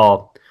shot the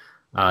ball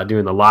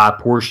during the live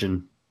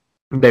portion,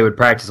 they would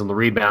practice on the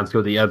rebounds, go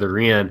to the other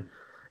end,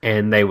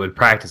 and they would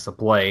practice a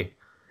play.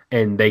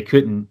 And they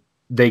could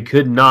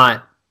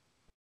not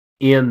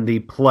end the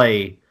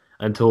play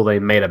until they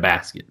made a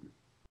basket.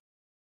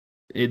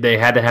 They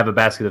had to have a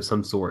basket of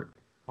some sort.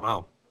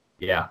 Wow.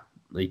 Yeah.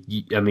 Like,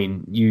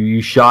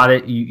 you shot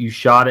it. You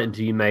shot it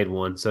until you made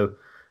one. So,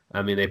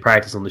 I mean, they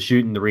practice on the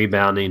shooting, the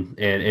rebounding,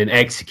 and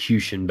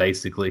execution,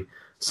 basically.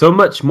 So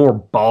much more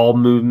ball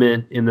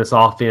movement in this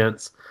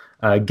offense.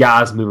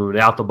 Guys moving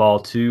without the ball,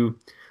 too.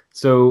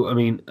 So, I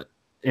mean,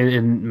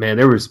 and man,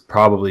 there was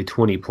probably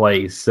 20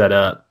 plays set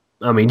up.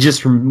 I mean,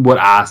 just from what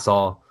I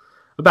saw,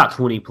 about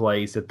 20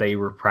 plays that they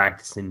were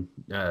practicing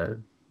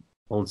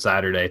on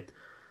Saturday.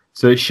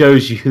 So it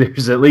shows you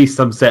there's at least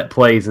some set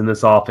plays in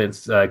this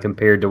offense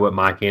compared to what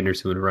Mike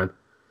Anderson would run.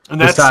 And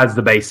besides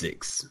the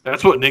basics.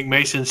 That's what Nick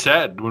Mason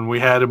said when we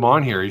had him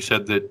on here. He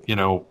said that,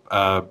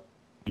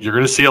 you're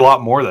going to see a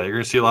lot more of that. You're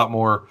going to see a lot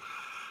more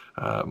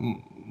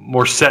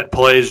set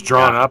plays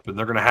drawn up, and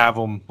they're going to have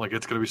them like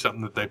it's going to be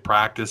something that they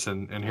practice,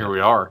 and here we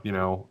are,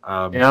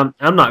 And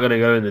I'm not going to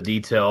go into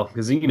detail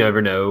because you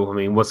never know, I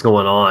mean, what's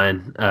going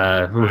on,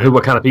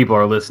 what kind of people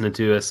are listening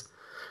to us.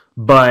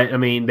 But, I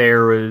mean,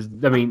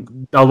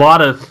 a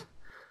lot of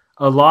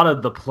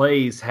the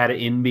plays had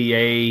an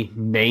NBA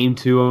name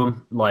to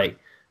them, like,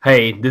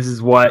 hey, this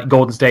is what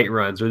Golden State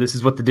runs, or this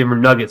is what the Denver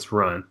Nuggets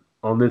run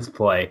on this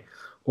play,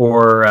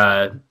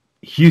 or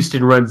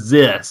Houston runs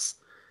this.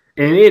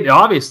 And it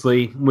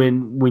obviously,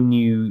 when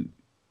you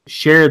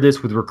share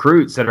this with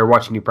recruits that are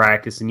watching you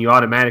practice, and you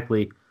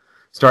automatically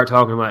start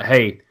talking about,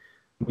 hey,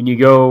 when they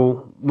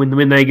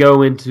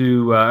go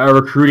into a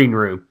recruiting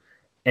room,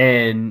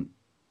 and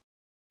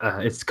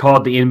it's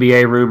called the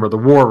NBA room or the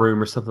war room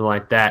or something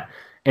like that,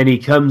 and he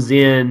comes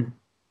in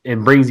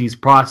and brings these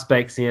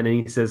prospects in,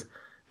 and he says,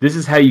 this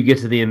is how you get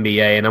to the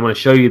NBA, and I'm going to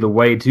show you the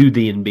way to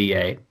the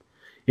NBA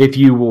if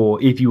you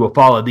will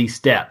follow these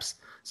steps.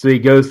 So he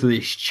goes through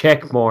these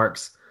check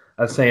marks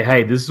of saying,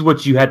 hey, this is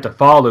what you had to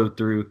follow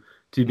through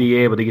to be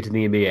able to get to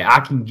the NBA. I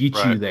can get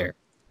you there.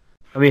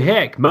 I mean,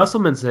 heck,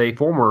 Musselman's a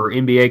former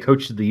NBA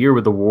Coach of the Year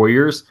with the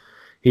Warriors.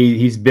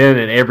 He's been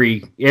in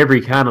every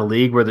kind of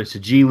league, whether it's the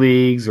G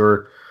leagues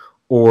or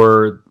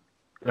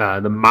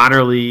the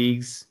minor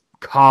leagues,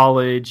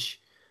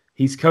 college.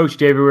 He's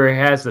coached everywhere. He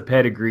has the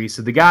pedigree,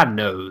 so the guy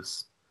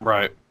knows.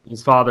 Right.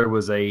 His father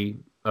was a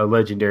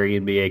legendary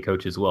NBA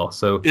coach as well.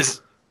 So,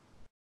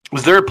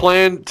 was there a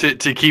plan to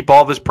keep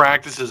all of his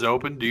practices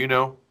open? Do you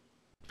know?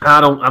 I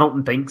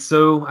don't think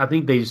so. I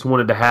think they just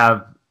wanted to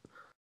have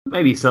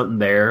maybe something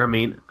there. I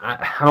mean,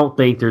 I don't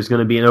think there's going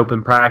to be an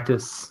open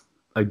practice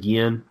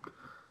again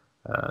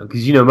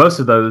because most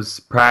of those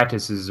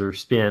practices are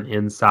spent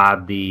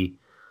inside the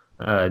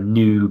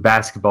new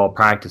basketball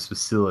practice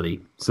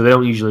facility, so they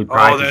don't usually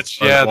practice.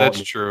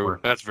 That's true. Anymore.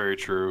 That's very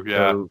true.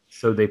 Yeah.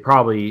 So they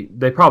probably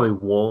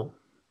won't.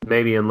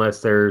 Maybe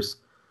unless there's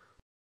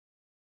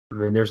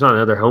not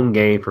another home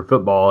game for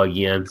football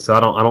again. So I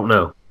don't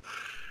know.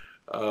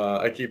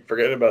 I keep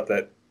forgetting about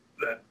that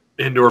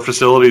indoor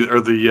facility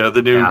or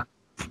the new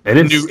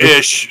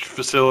new-ish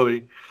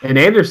facility. And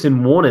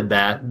Anderson wanted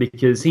that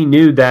because he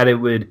knew that it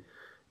would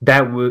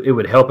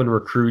help in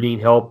recruiting,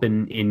 help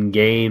in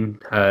game,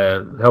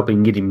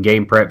 helping getting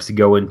game preps to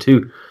go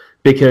into.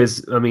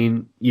 Because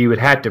you would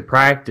have to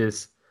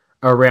practice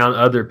around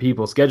other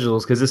people's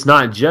schedules because this is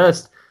not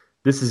just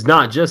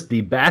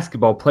the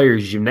basketball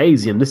players'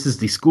 gymnasium. This is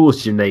the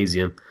school's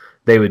gymnasium.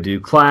 They would do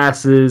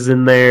classes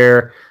in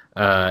there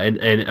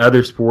and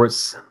other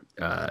sports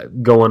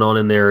going on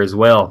in there as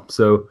well.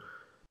 So,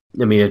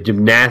 if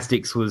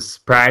gymnastics was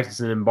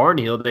practicing in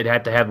Barnhill, they'd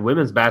have to have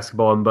women's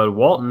basketball in Bud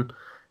Walton,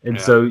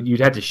 and so you'd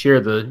have to share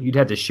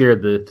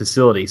the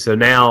facility. So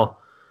now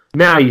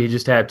you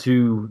just have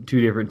two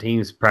different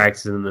teams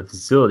practicing in the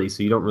facility,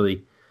 so you don't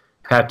really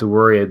have to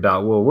worry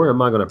about, well, where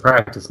am I going to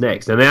practice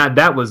next? And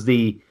that was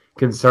the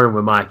concern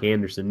with Mike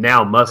Anderson.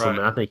 Now Musselman,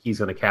 right. I think he's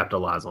going to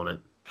capitalize on it.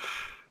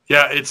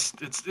 Yeah, it's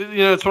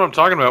it's what I'm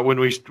talking about when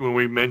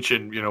we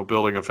mention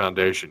building a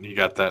foundation. You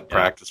got that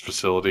practice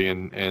facility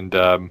and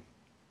the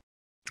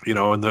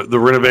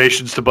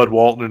renovations to Bud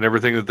Walton and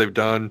everything that they've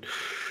done.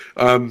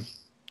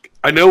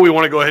 I know we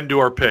want to go ahead and do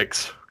our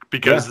picks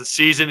because the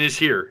season is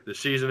here. The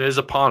season is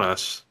upon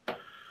us.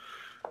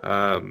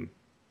 And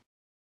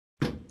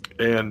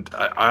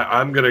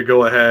I'm going to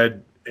go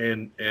ahead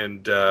and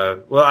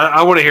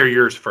I want to hear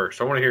yours first.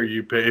 I want to hear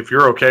you pick, if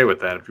you're okay with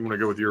that. If you want to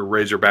go with your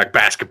Razorback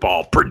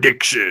basketball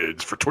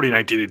predictions for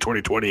 2019 and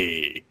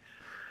 2020.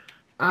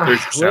 There's your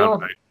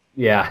soundbite.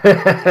 Yeah,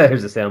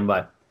 there's a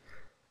soundbite.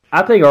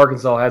 I think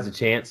Arkansas has a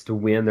chance to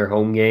win their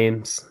home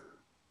games.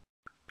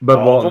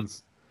 But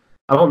Walton's,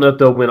 I don't know if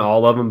they'll win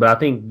all of them, but I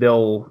think they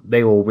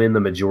will win the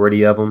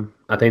majority of them.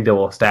 I think they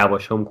will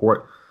establish home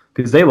court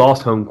because they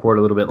lost home court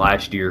a little bit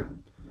last year.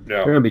 Yeah.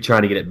 They're going to be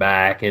trying to get it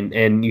back.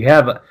 And you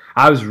have –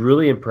 I was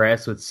really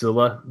impressed with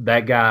Silla.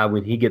 That guy,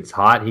 when he gets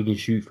hot, he can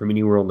shoot from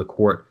anywhere on the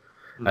court.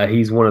 Mm-hmm.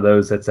 He's one of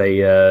those that's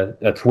a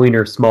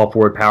tweener, small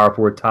forward, power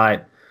forward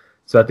type.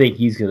 So I think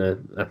he's going to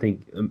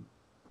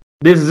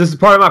this is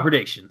part of my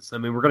predictions.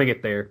 We're going to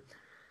get there.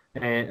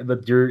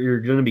 But you're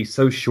going to be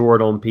so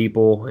short on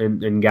people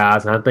and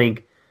guys. And I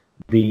think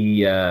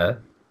the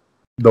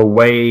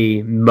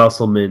way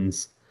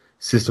Musselman's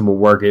system will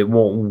work, it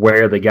won't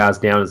wear the guys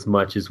down as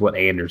much as what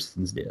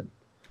Anderson's did.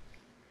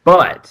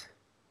 But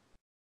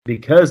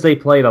because they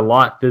played a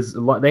lot,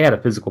 they had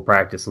a physical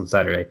practice on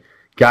Saturday.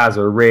 Guys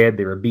are red,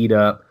 they were beat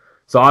up.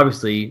 So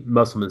obviously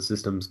Musselman's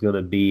system's going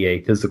to be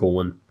a physical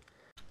one.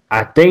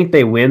 I think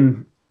they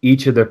win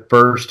each of their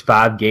first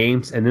 5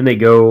 games, and then they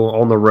go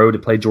on the road to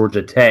play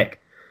Georgia Tech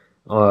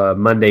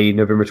Monday,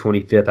 November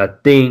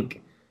 25th.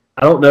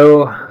 I don't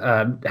know,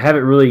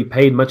 haven't really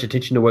paid much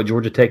attention to what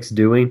Georgia Tech's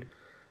doing.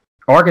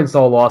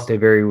 Arkansas lost a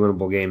very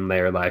winnable game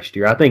there last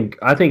year. I think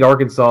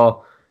Arkansas,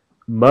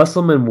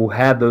 Musselman will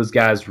have those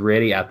guys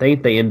ready. I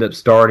think they end up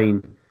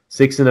starting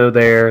 6-0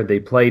 there. They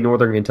play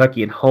Northern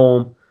Kentucky at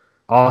home,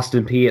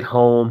 Austin Peay at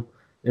home,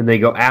 and they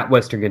go at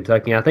Western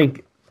Kentucky. I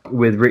think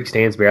with Rick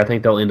Stansbury, I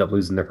think they'll end up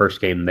losing their first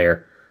game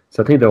there.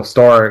 So I think they'll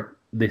start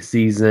this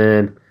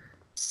season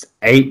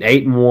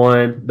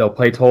 8-1. They'll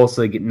play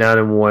Tulsa, get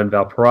 9-1.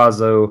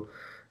 Valparaiso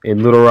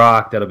in Little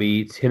Rock, that'll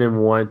be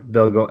 10-1.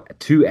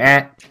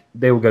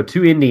 They will go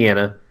to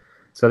Indiana.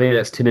 So I think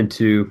that's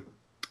 10-2.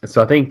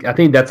 So I think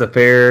that's a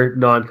fair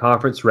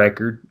non-conference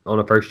record on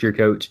a first-year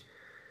coach.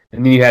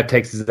 And then you have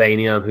Texas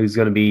A&M, who's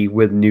going to be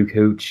with new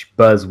coach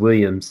Buzz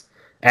Williams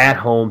at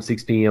home,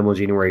 6 p.m. on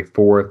January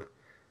 4th.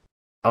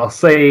 I'll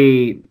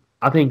say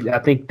I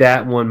think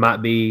that one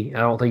might be. I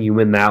don't think you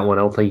win that one.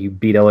 I don't think you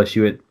beat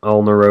LSU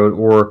on the road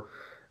or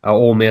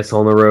Ole Miss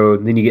on the road.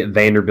 And then you get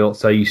Vanderbilt.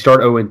 So you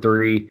start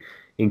 0-3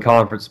 in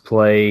conference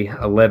play,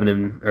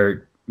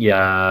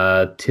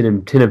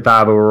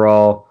 10-5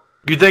 overall.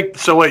 You think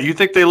so? Wait, you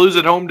think they lose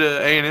at home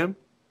to A&M?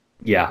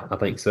 Yeah, I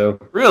think so.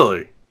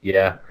 Really?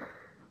 Yeah.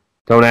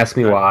 Don't ask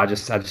me why. I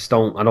just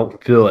don't. I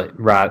don't feel it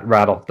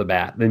right off the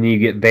bat. Then you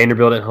get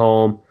Vanderbilt at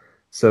home,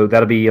 so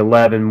that'll be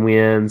 11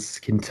 wins.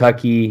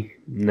 Kentucky,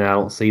 no, I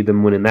don't see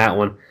them winning that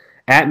one.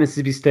 At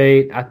Mississippi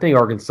State, I think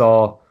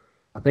Arkansas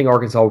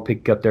will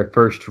pick up their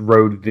first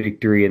road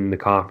victory in the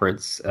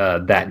conference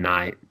that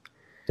night.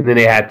 And then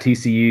they have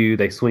TCU.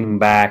 They swing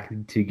back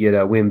to get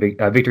a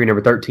victory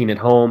number 13 at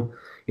home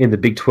in the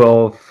Big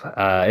 12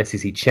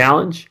 SEC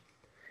Challenge.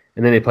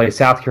 And then they play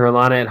South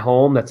Carolina at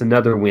home. That's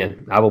another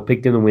win. I will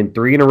pick them to win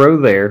 3 in a row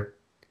there.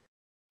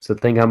 So I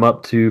think I'm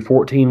up to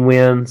 14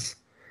 wins.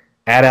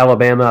 At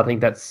Alabama, I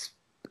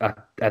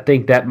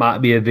think that might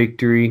be a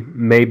victory.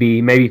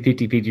 Maybe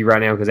 50-50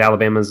 right now because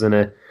Alabama's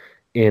in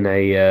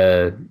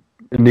a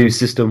new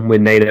system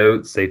with Nate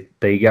Oates.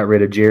 They got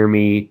rid of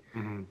Jeremy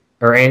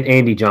or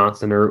Andy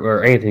Johnson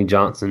or Anthony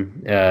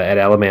Johnson at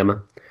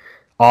Alabama.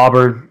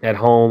 Auburn at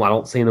home, I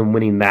don't see them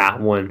winning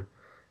that one.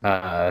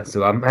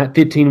 So I'm at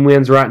 15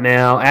 wins right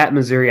now. At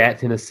Missouri, at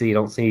Tennessee. I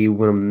don't see you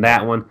winning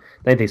that one.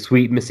 I think they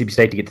sweep Mississippi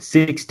State to get to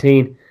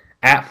 16.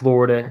 At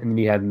Florida, and then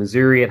you have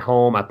Missouri at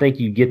home. I think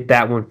you get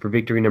that one for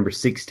victory number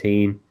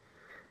 16.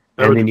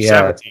 And then you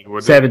have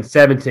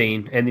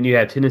 17. And then you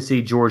have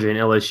Tennessee, Georgia, and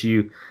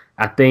LSU.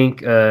 I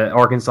think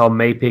Arkansas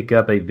may pick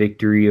up a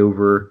victory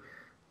over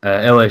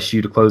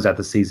LSU to close out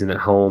the season at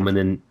home, and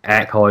then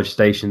at College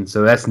Station.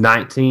 So that's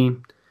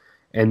 19.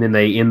 And then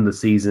they end the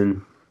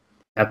season.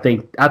 I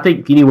think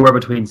anywhere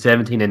between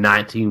 17 and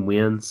 19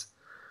 wins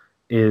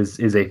is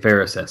a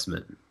fair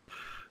assessment.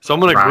 So I'm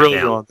going to grill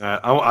you on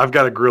that. I've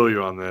got to grill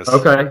you on this.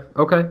 Okay.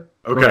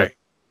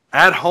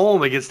 At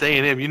home against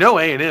A&M,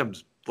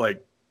 A&M's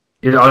like.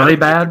 Are they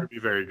bad? They're going to be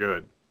very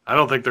good. I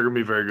don't think they're going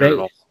to be very good at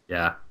all.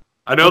 Yeah.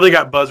 I know they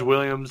got Buzz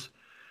Williams,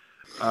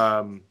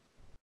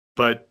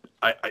 but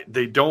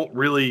they don't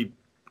really.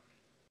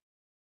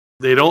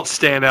 They don't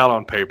stand out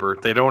on paper.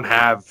 They don't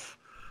have.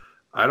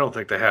 I don't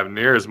think they have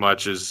near as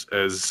much as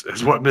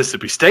what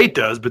Mississippi State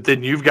does. But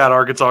then you've got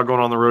Arkansas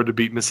going on the road to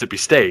beat Mississippi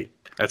State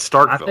at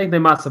Starkville. I think they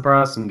might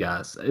surprise some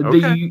guys.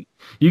 Okay.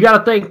 You got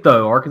to think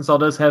though, Arkansas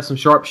does have some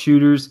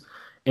sharpshooters,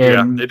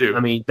 and they do.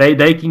 I mean,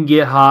 they can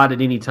get hot at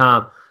any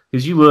time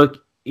because you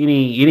look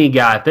any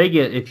guy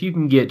if you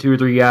can get 2 or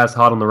 3 guys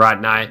hot on the right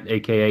night,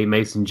 aka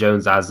Mason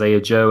Jones,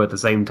 Isaiah Joe at the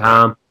same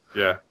time.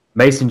 Yeah.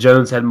 Mason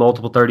Jones had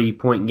multiple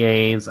 30-point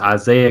games.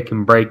 Isaiah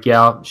can break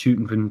out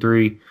shooting from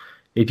 3.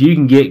 If you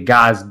can get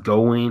guys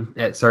going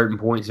at certain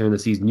points during the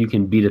season, you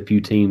can beat a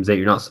few teams that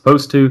you're not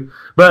supposed to,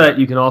 but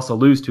you can also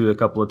lose to a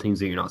couple of teams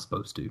that you're not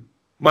supposed to.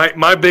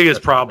 My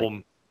biggest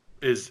problem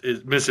is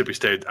Mississippi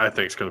State. I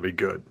think is going to be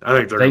good. I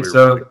think they're going to be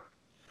so.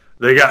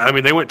 Really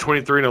good. They went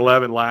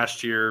 23-11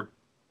 last year,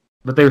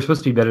 but they were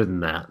supposed to be better than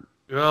that.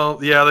 Well,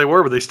 yeah, they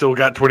were, but they still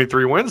got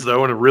 23 wins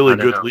though in a really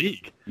good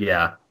league.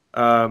 Yeah.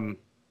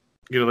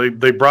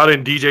 They brought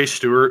in DJ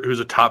Stewart, who's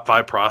a top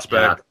 5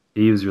 prospect.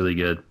 Yeah, he was really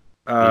good.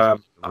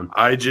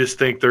 I just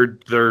think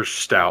they're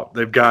stout.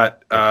 They've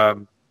got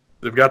the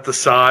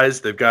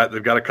size. They've got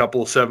a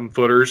couple of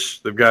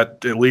 7-footers. They've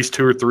got at least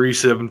 2 or 3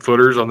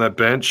 7-footers on that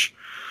bench.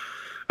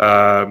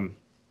 Obviously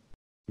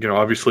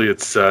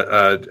it's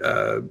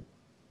a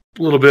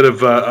little bit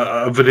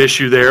of an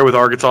issue there with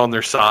Arkansas and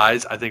their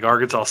size. I think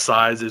Arkansas'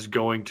 size is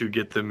going to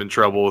get them in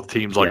trouble with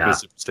teams like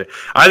Mississippi State.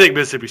 I think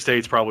Mississippi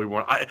State's probably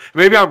one.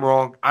 Maybe I'm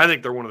wrong. I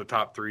think they're one of the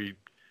top 3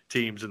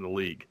 teams in the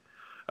league.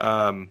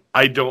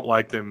 I don't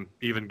like them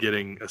even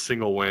getting a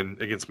single win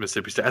against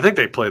Mississippi State. I think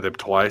they played them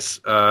twice.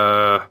 They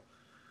got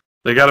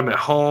them at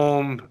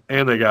home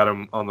and they got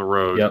them on the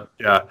road. Yep.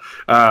 Yeah.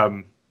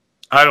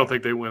 I don't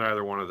think they win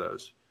either one of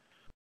those.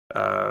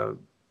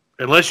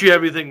 Unless you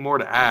have anything more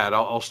to add,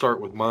 I'll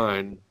start with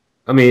mine.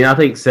 I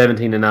think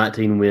 17 to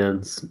 19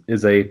 wins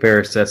is a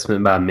fair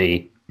assessment by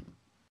me.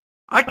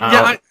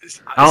 I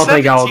don't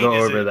think I'll go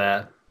over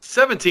that.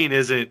 17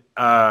 isn't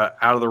out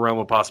of the realm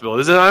of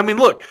possibilities.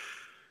 Look,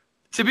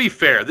 to be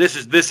fair,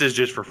 this is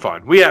just for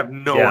fun. We have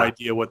no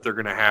idea what they're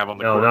going to have on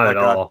the court. No, not at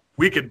all.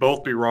 We could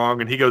both be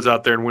wrong, and he goes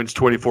out there and wins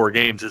 24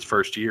 games his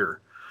first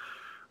year.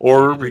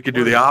 Or we could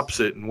do the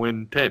opposite and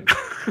win 10.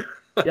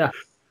 Yeah.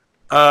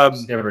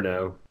 You never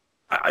know.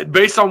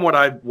 Based on what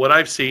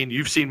I've seen,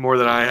 you've seen more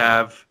than I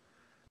have.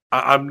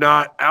 I'm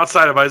not,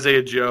 outside of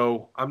Isaiah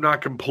Joe, I'm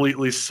not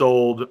completely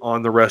sold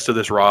on the rest of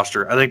this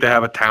roster. I think they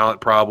have a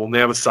talent problem. They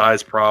have a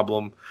size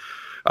problem.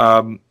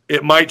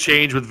 It might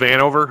change with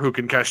Vanover, who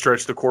can kind of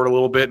stretch the court a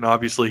little bit, and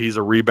obviously he's a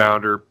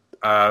rebounder,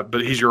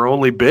 but he's your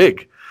only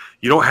big.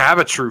 You don't have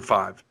a true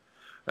 5.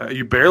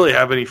 You barely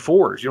have any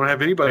 4s. You don't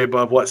have anybody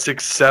above,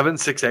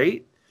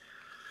 6'7",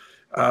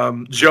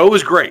 6'8"? Joe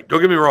is great. Don't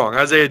get me wrong.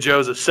 Isaiah Joe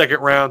is a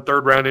second-round,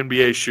 third-round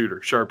NBA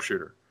shooter,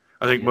 sharpshooter.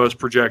 I think most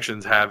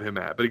projections have him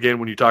at. But again,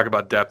 when you talk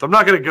about depth, I'm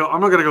not going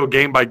to go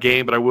game by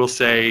game, but I will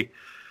say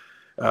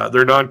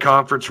their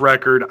non-conference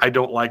record, I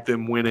don't like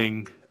them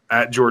winning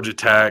at Georgia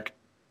Tech.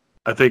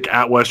 I think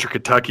at Western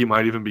Kentucky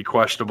might even be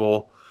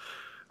questionable.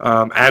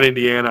 At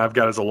Indiana, I've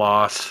got as a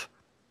loss.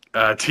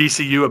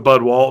 TCU at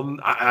Bud Walton,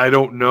 I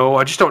don't know.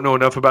 I just don't know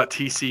enough about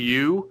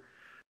TCU.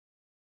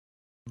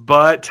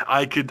 But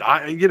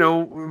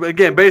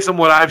again, based on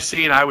what I've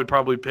seen, I would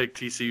probably pick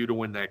TCU to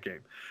win that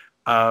game.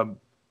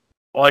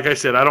 Like I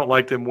said, I don't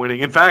like them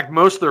winning. In fact,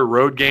 most of their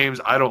road games,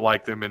 I don't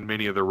like them in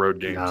many of their road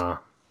games. Nah.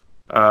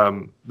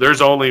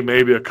 There's only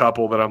maybe a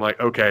couple that I'm like,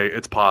 okay,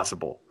 it's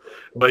possible.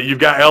 But you've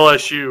got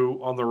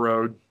LSU on the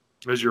road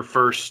as your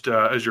first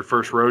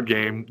road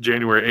game,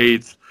 January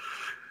 8th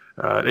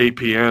at 8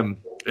 p.m.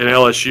 And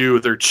LSU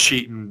with their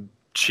cheating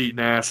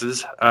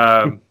asses,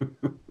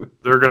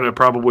 they're going to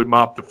probably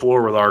mop the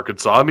floor with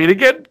Arkansas.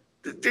 Again,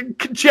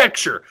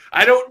 conjecture.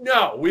 I don't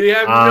know. We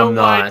have no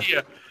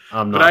idea.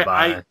 I'm not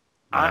buying.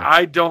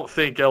 I don't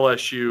think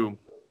LSU,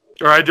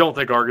 or I don't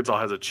think Arkansas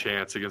has a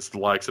chance against the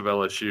likes of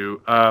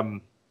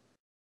LSU.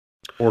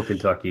 Or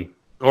Kentucky.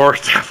 Or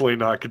definitely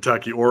not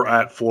Kentucky or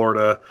at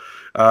Florida.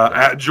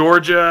 At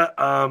Georgia,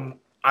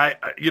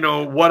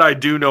 what I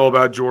do know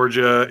about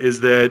Georgia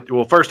is that,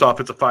 well, first off,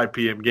 it's a 5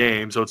 p.m.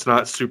 game, so it's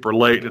not super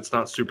late and it's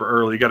not super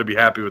early. You got to be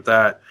happy with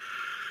that.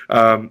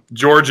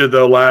 Georgia,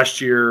 though,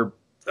 last year,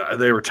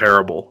 they were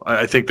terrible.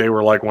 I think they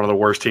were like one of the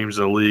worst teams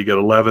in the league at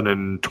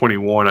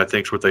 11-21. I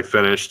think is what they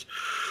finished.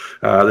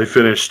 They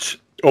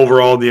finished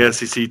overall in the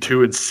SEC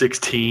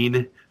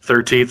 2-16,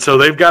 13th. So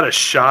they've got a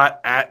shot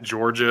at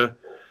Georgia.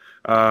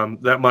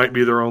 That might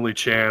be their only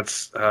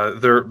chance.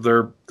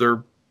 They're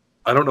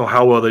I don't know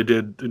how well they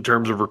did in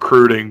terms of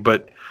recruiting,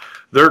 but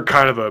they're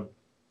kind of a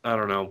I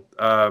don't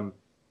know.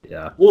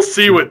 Yeah, we'll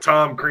see what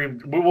Tom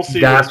Cream. We'll see.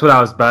 That's what I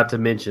was about to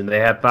mention. They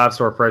have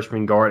 5-star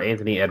freshman guard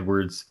Anthony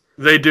Edwards.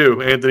 They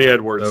do, Anthony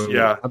Edwards. So,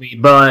 yeah, I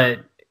mean, but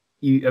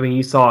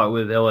you saw it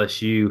with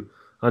LSU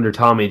under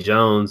Tommy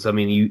Jones. I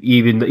mean,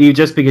 you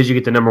just because you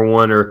get the number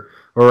one or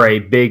a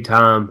big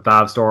time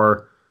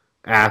 5-star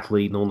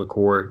athlete on the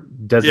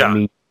court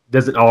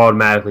doesn't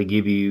automatically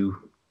give you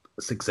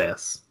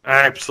success.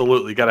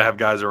 Absolutely, got to have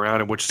guys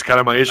around him, which is kind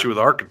of my issue with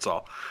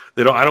Arkansas.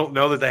 I don't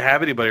know that they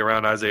have anybody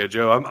around Isaiah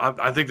Joe.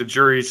 I think the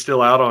jury's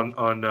still out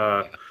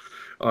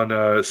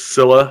on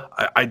Scylla.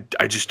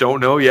 I just don't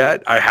know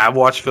yet. I have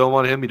watched film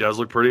on him. He does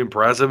look pretty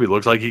impressive. He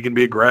looks like he can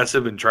be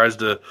aggressive and tries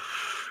to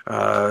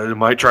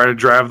might try to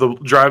drive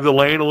the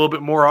lane a little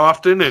bit more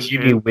often.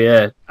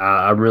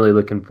 I'm really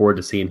looking forward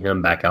to seeing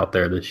him back out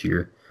there this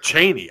year.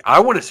 Chaney,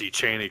 I want to see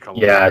Chaney come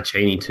along. Yeah,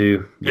 Chaney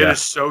too. It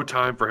is so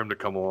time for him to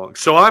come along.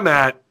 So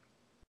I'm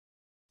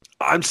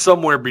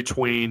somewhere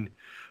between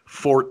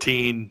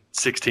 14,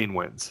 16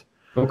 wins.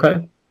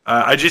 Okay.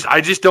 I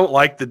just don't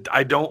like that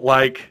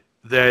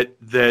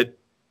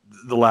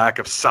the lack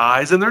of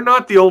size, and they're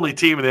not the only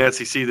team in the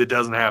SEC that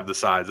doesn't have the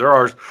size.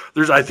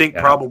 There's I think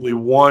probably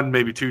one,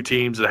 maybe two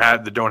teams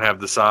that don't have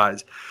the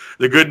size.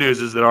 The good news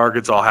is that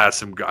Arkansas has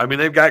some. I mean,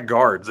 they've got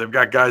guards. They've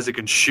got guys that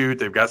can shoot.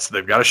 They've got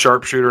a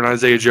sharpshooter in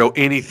Isaiah Joe.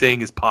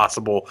 Anything is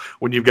possible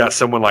when you've got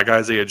someone like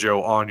Isaiah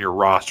Joe on your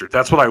roster.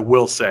 That's what I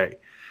will say.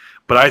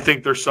 But I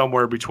think they're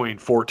somewhere between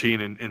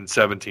 14 and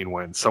 17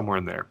 wins, somewhere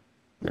in there.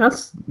 I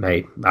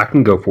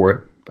can go for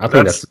it. I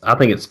think it's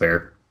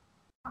fair.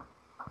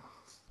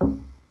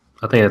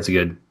 I think that's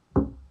good.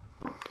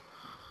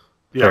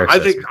 Yeah, I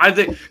think,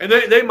 and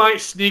they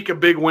might sneak a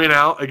big win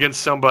out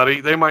against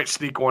somebody. They might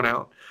sneak one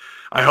out.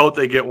 I hope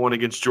they get one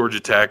against Georgia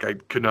Tech. I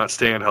could not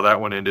stand how that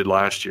one ended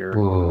last year.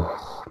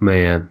 Oh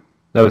man,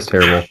 that was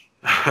terrible.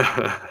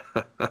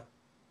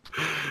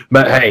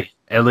 But hey,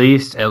 at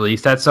least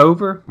that's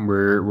over.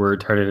 We're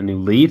turning a new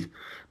leaf.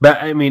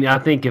 But I mean, I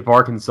think if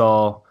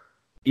Arkansas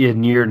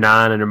in year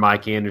 9 under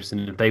Mike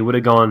Anderson, if they would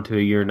have gone to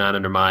a year 9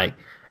 under Mike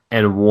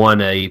and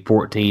won a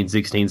 14,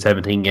 16,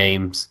 17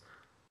 games,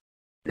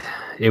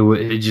 it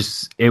would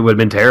have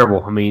been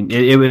terrible. I mean,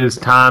 it was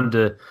time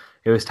to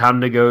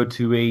go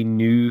to a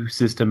new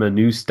system, a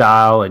new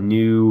style, a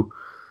new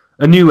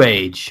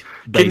age.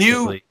 Basically. Can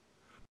you,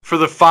 for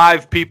the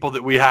 5 people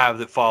that we have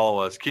that follow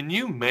us, can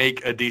you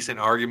make a decent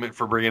argument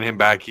for bringing him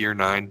back year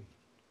 9?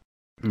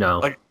 No.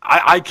 Like,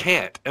 I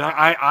can't. And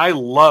I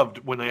loved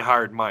when they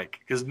hired Mike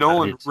because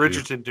Nolan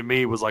Richardson to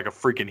me was like a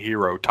freaking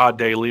hero. Todd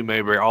Daly,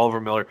 Mayberry, Oliver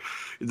Miller,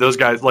 those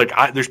guys. Like,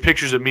 there's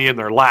pictures of me in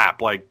their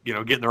lap, like,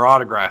 getting their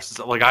autographs.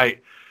 Like, I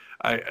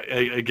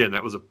again,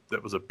 that was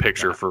a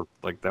picture for,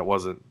 like, that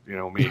wasn't,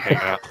 me hanging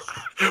out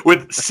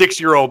with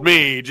 6-year-old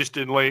me just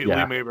in Lee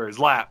Mayberry's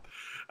lap.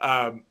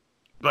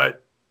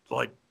 But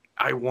like,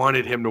 I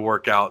wanted him to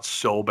work out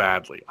so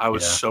badly. I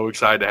was so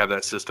excited to have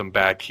that system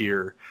back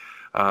here.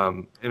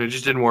 And it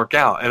just didn't work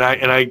out. And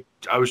I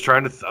was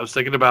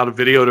thinking about a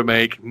video to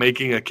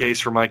making a case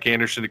for Mike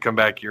Anderson to come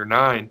back year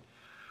 9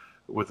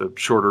 with a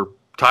shorter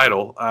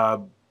title.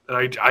 And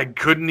I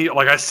couldn't,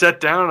 like, I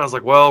sat down and I was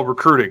like, well,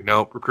 recruiting.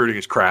 Nope, recruiting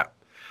is crap.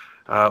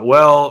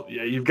 Well,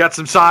 you've got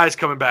some size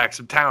coming back,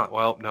 some talent.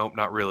 Well, nope,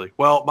 not really.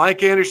 Well,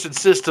 Mike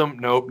Anderson's system,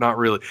 nope, not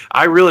really.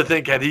 I really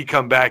think had he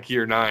come back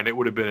year 9, it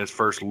would have been his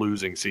first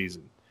losing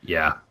season.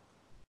 Yeah.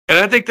 And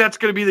I think that's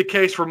going to be the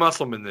case for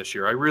Musselman this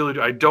year. I really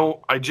do.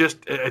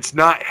 It's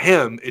not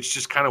him. It's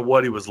just kind of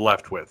what he was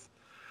left with.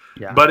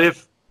 Yeah. But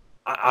if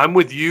I'm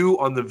with you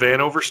on the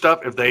Vanover stuff,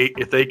 if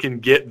they can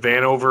get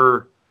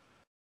Vanover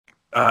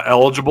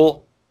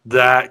eligible,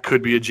 that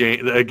could be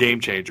a game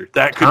changer.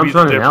 That could be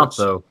the difference.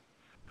 Out, though.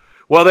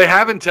 Well, they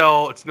have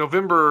until it's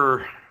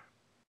November.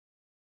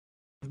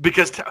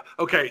 Because,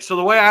 so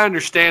the way I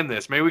understand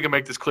this, maybe we can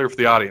make this clear for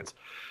the audience.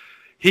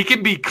 He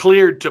can be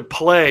cleared to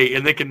play,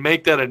 and they can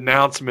make that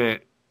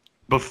announcement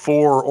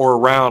before or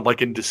around,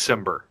 like, in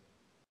December.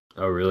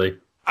 Oh, really?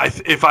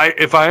 If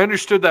I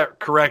understood that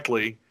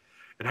correctly,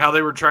 and how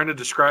they were trying to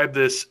describe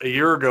this a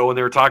year ago when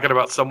they were talking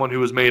about someone who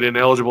was made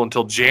ineligible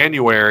until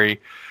January,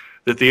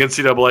 that the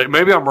NCAA,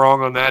 maybe I'm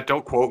wrong on that,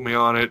 don't quote me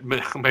on it,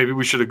 maybe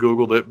we should have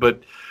Googled it,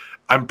 but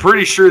I'm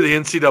pretty sure the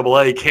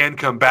NCAA can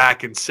come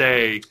back and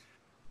say,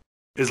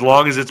 as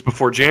long as it's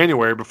before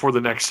January, before the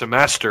next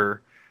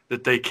semester,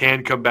 that they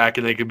can come back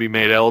and they can be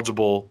made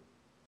eligible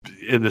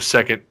in the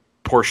second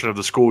portion of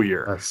the school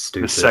year. That's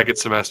stupid. The second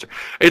semester.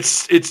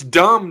 It's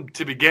dumb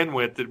to begin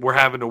with that we're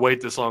having to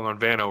wait this long on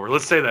Vanover.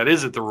 Let's say that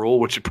isn't the rule,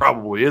 which it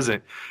probably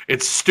isn't.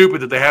 It's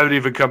stupid that they haven't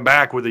even come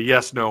back with a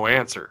yes/no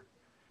answer.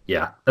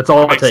 Yeah, that's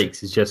all it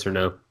takes is yes or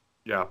no.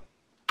 Yeah,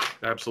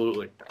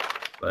 absolutely.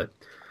 But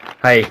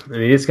Hey, I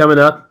mean, it's coming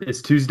up.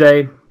 It's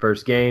Tuesday,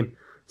 first game,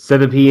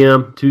 7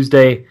 p.m.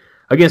 Tuesday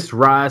against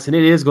Rice, and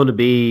it is going to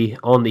be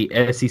on the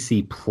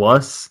SEC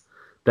Plus.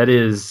 That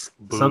is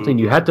something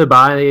you have to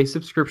buy a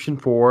subscription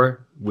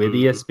for with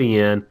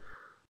ESPN,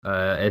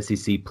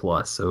 SEC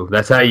Plus. So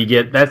that's how you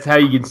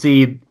can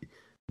see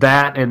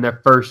that and the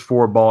first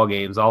 4 ball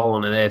games all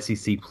on an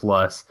SEC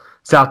Plus.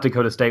 South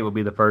Dakota State will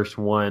be the first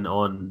one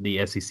on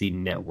the SEC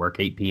Network,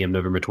 8 p.m.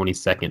 November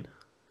 22nd.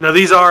 Now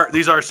these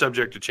are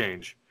subject to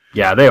change.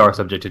 Yeah, they are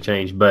subject to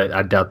change, but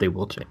I doubt they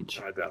will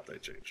change. I doubt they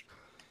change.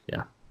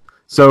 Yeah.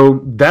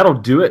 So that'll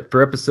do it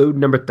for episode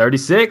number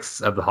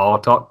 36 of the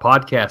Hawg Talk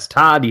podcast.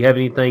 Ty, do you have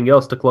anything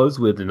else to close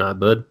with tonight,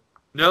 bud?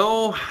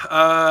 No.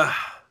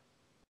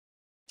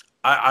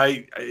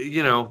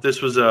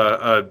 This was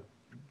a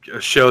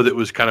show that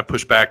was kind of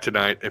pushed back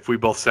tonight. If we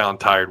both sound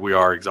tired, we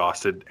are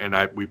exhausted,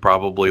 and we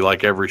probably,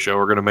 like every show,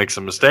 are going to make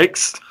some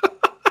mistakes,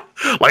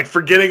 like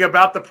forgetting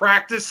about the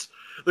practice,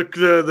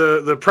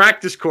 the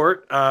practice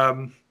court.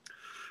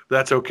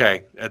 That's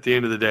okay. At the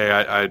end of the day,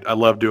 I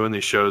love doing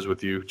these shows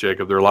with you,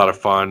 Jacob. They're a lot of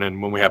fun, and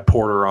when we have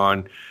Porter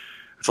on,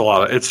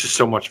 it's just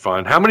so much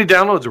fun. How many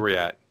downloads are we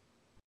at?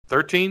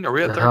 13? Are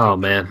we at 13? Oh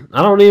man,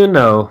 I don't even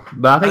know,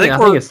 but I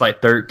think it's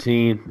like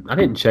 13. I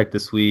didn't check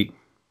this week.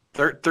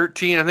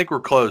 13. I think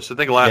we're close. I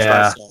think last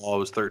I saw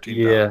was 13.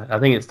 Yeah, I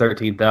think it's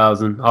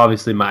 13,000.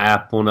 Obviously, my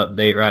app won't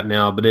update right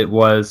now, but it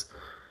was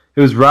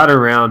right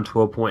around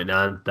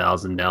 12.9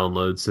 thousand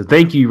downloads. So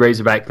thank you,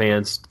 Razorback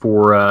fans,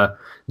 for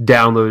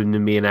downloading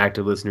and being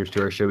active listeners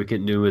to our show. We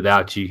couldn't do it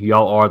without you.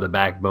 Y'all are the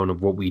backbone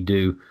of what we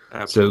do.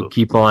 Absolutely. So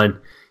keep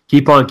on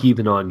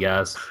keeping on,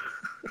 guys.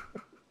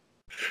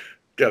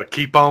 Got to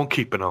keep on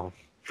keeping on.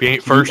 If you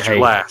ain't first, you're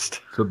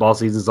last. Football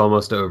season's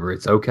almost over.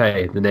 It's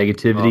okay. The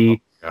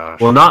negativity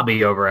will not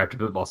be over after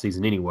football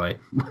season anyway.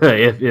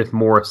 if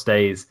more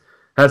stays,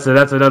 that's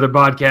another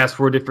podcast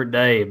for a different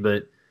day.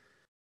 But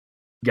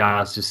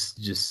guys,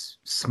 just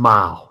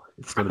smile.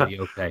 It's gonna be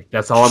okay.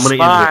 That's all I'm gonna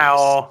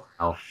smile.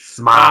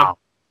 Smile.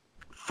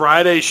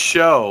 Friday's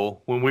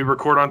show, when we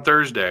record on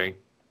Thursday,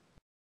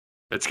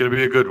 it's gonna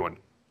be a good one.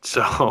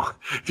 So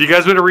if you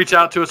guys want to reach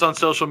out to us on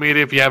social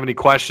media, if you have any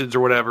questions or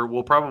whatever,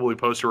 we'll probably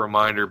post a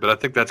reminder. But I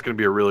think that's going to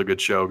be a really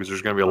good show because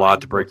there's going to be a lot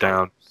to break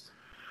down.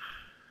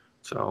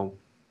 So,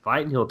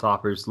 Fighting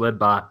Hilltoppers, led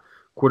by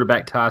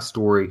quarterback Ty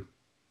Story.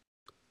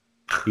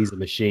 He's a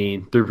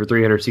machine. Threw for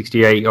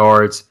 368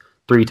 yards,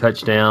 3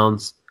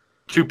 touchdowns.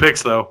 2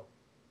 picks, though.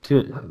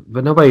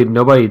 But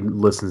nobody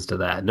listens to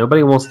that.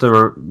 Nobody wants to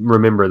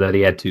remember that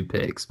he had 2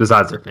 picks,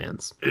 besides their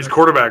fans. His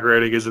quarterback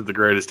rating isn't the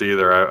greatest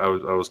either. I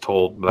was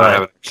told, but I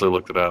haven't actually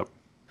looked it up.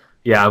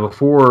 Yeah,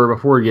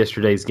 before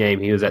yesterday's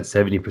game, he was at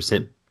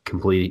 70%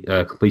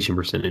 completion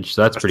percentage.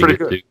 So that's pretty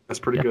good too.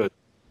 That's pretty good.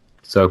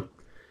 So,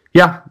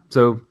 yeah.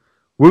 So,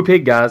 whoop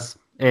pig, guys,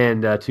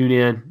 and tune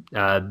in.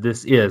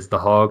 This is the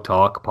Hawg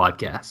Talk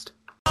podcast.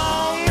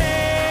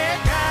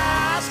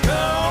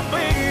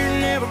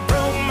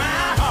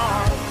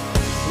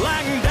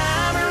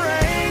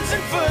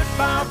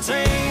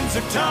 Teams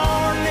have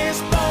torn this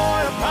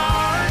boy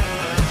apart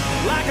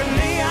like a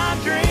neon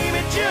dream.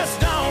 It just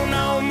don't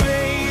know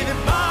me. The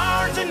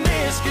bars in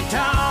this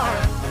guitar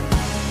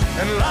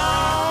and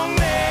long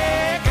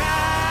neck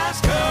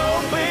ice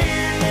cold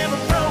beer never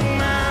broke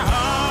my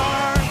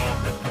heart.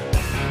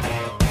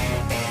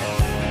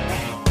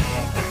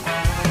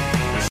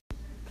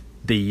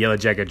 The Yellow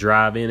Jacket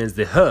Drive-In is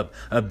the hub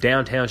of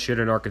downtown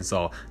Sheridan,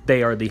 Arkansas.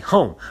 They are the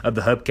home of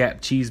the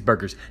Hubcap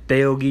cheeseburgers.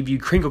 They'll give you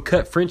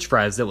crinkle-cut french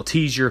fries that will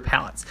tease your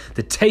palates.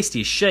 The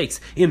tastiest shakes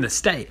in the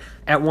state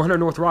at 100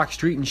 North Rock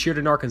Street in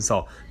Sheridan,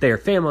 Arkansas. They are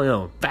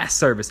family-owned, fast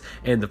service,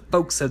 and the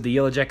folks of the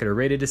Yellow Jacket are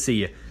ready to see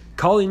you.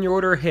 Call in your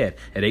order ahead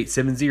at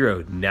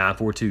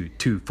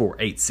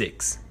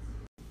 870-942-2486.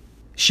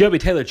 Shelby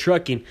Taylor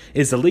Trucking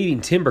is the leading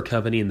timber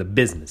company in the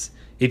business.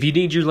 If you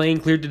need your lane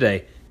cleared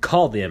today,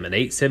 call them at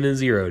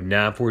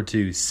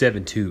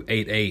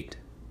 870-942-7288.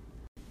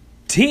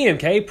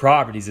 TMK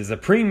Properties is a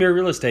premier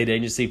real estate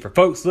agency for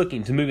folks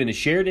looking to move into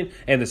Sheridan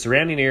and the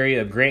surrounding area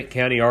of Grant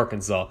County,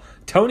 Arkansas.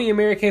 Tony and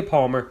Mary Kay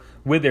Palmer,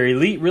 with their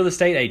elite real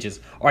estate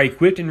agents, are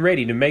equipped and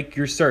ready to make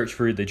your search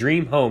for the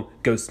dream home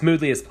go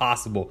smoothly as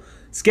possible.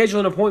 Schedule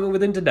an appointment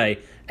with them today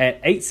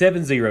at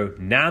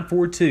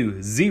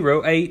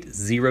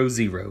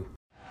 870-942-0800.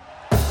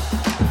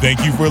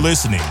 Thank you for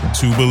listening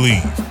to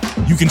Believe.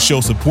 You can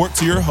show support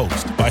to your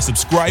host by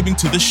subscribing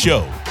to the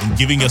show and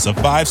giving us a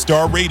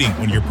 5-star rating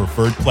on your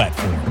preferred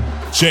platform.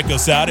 Check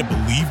us out at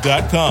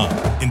Believe.com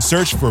and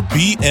search for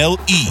BLEAV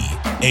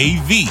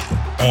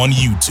on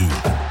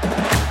YouTube.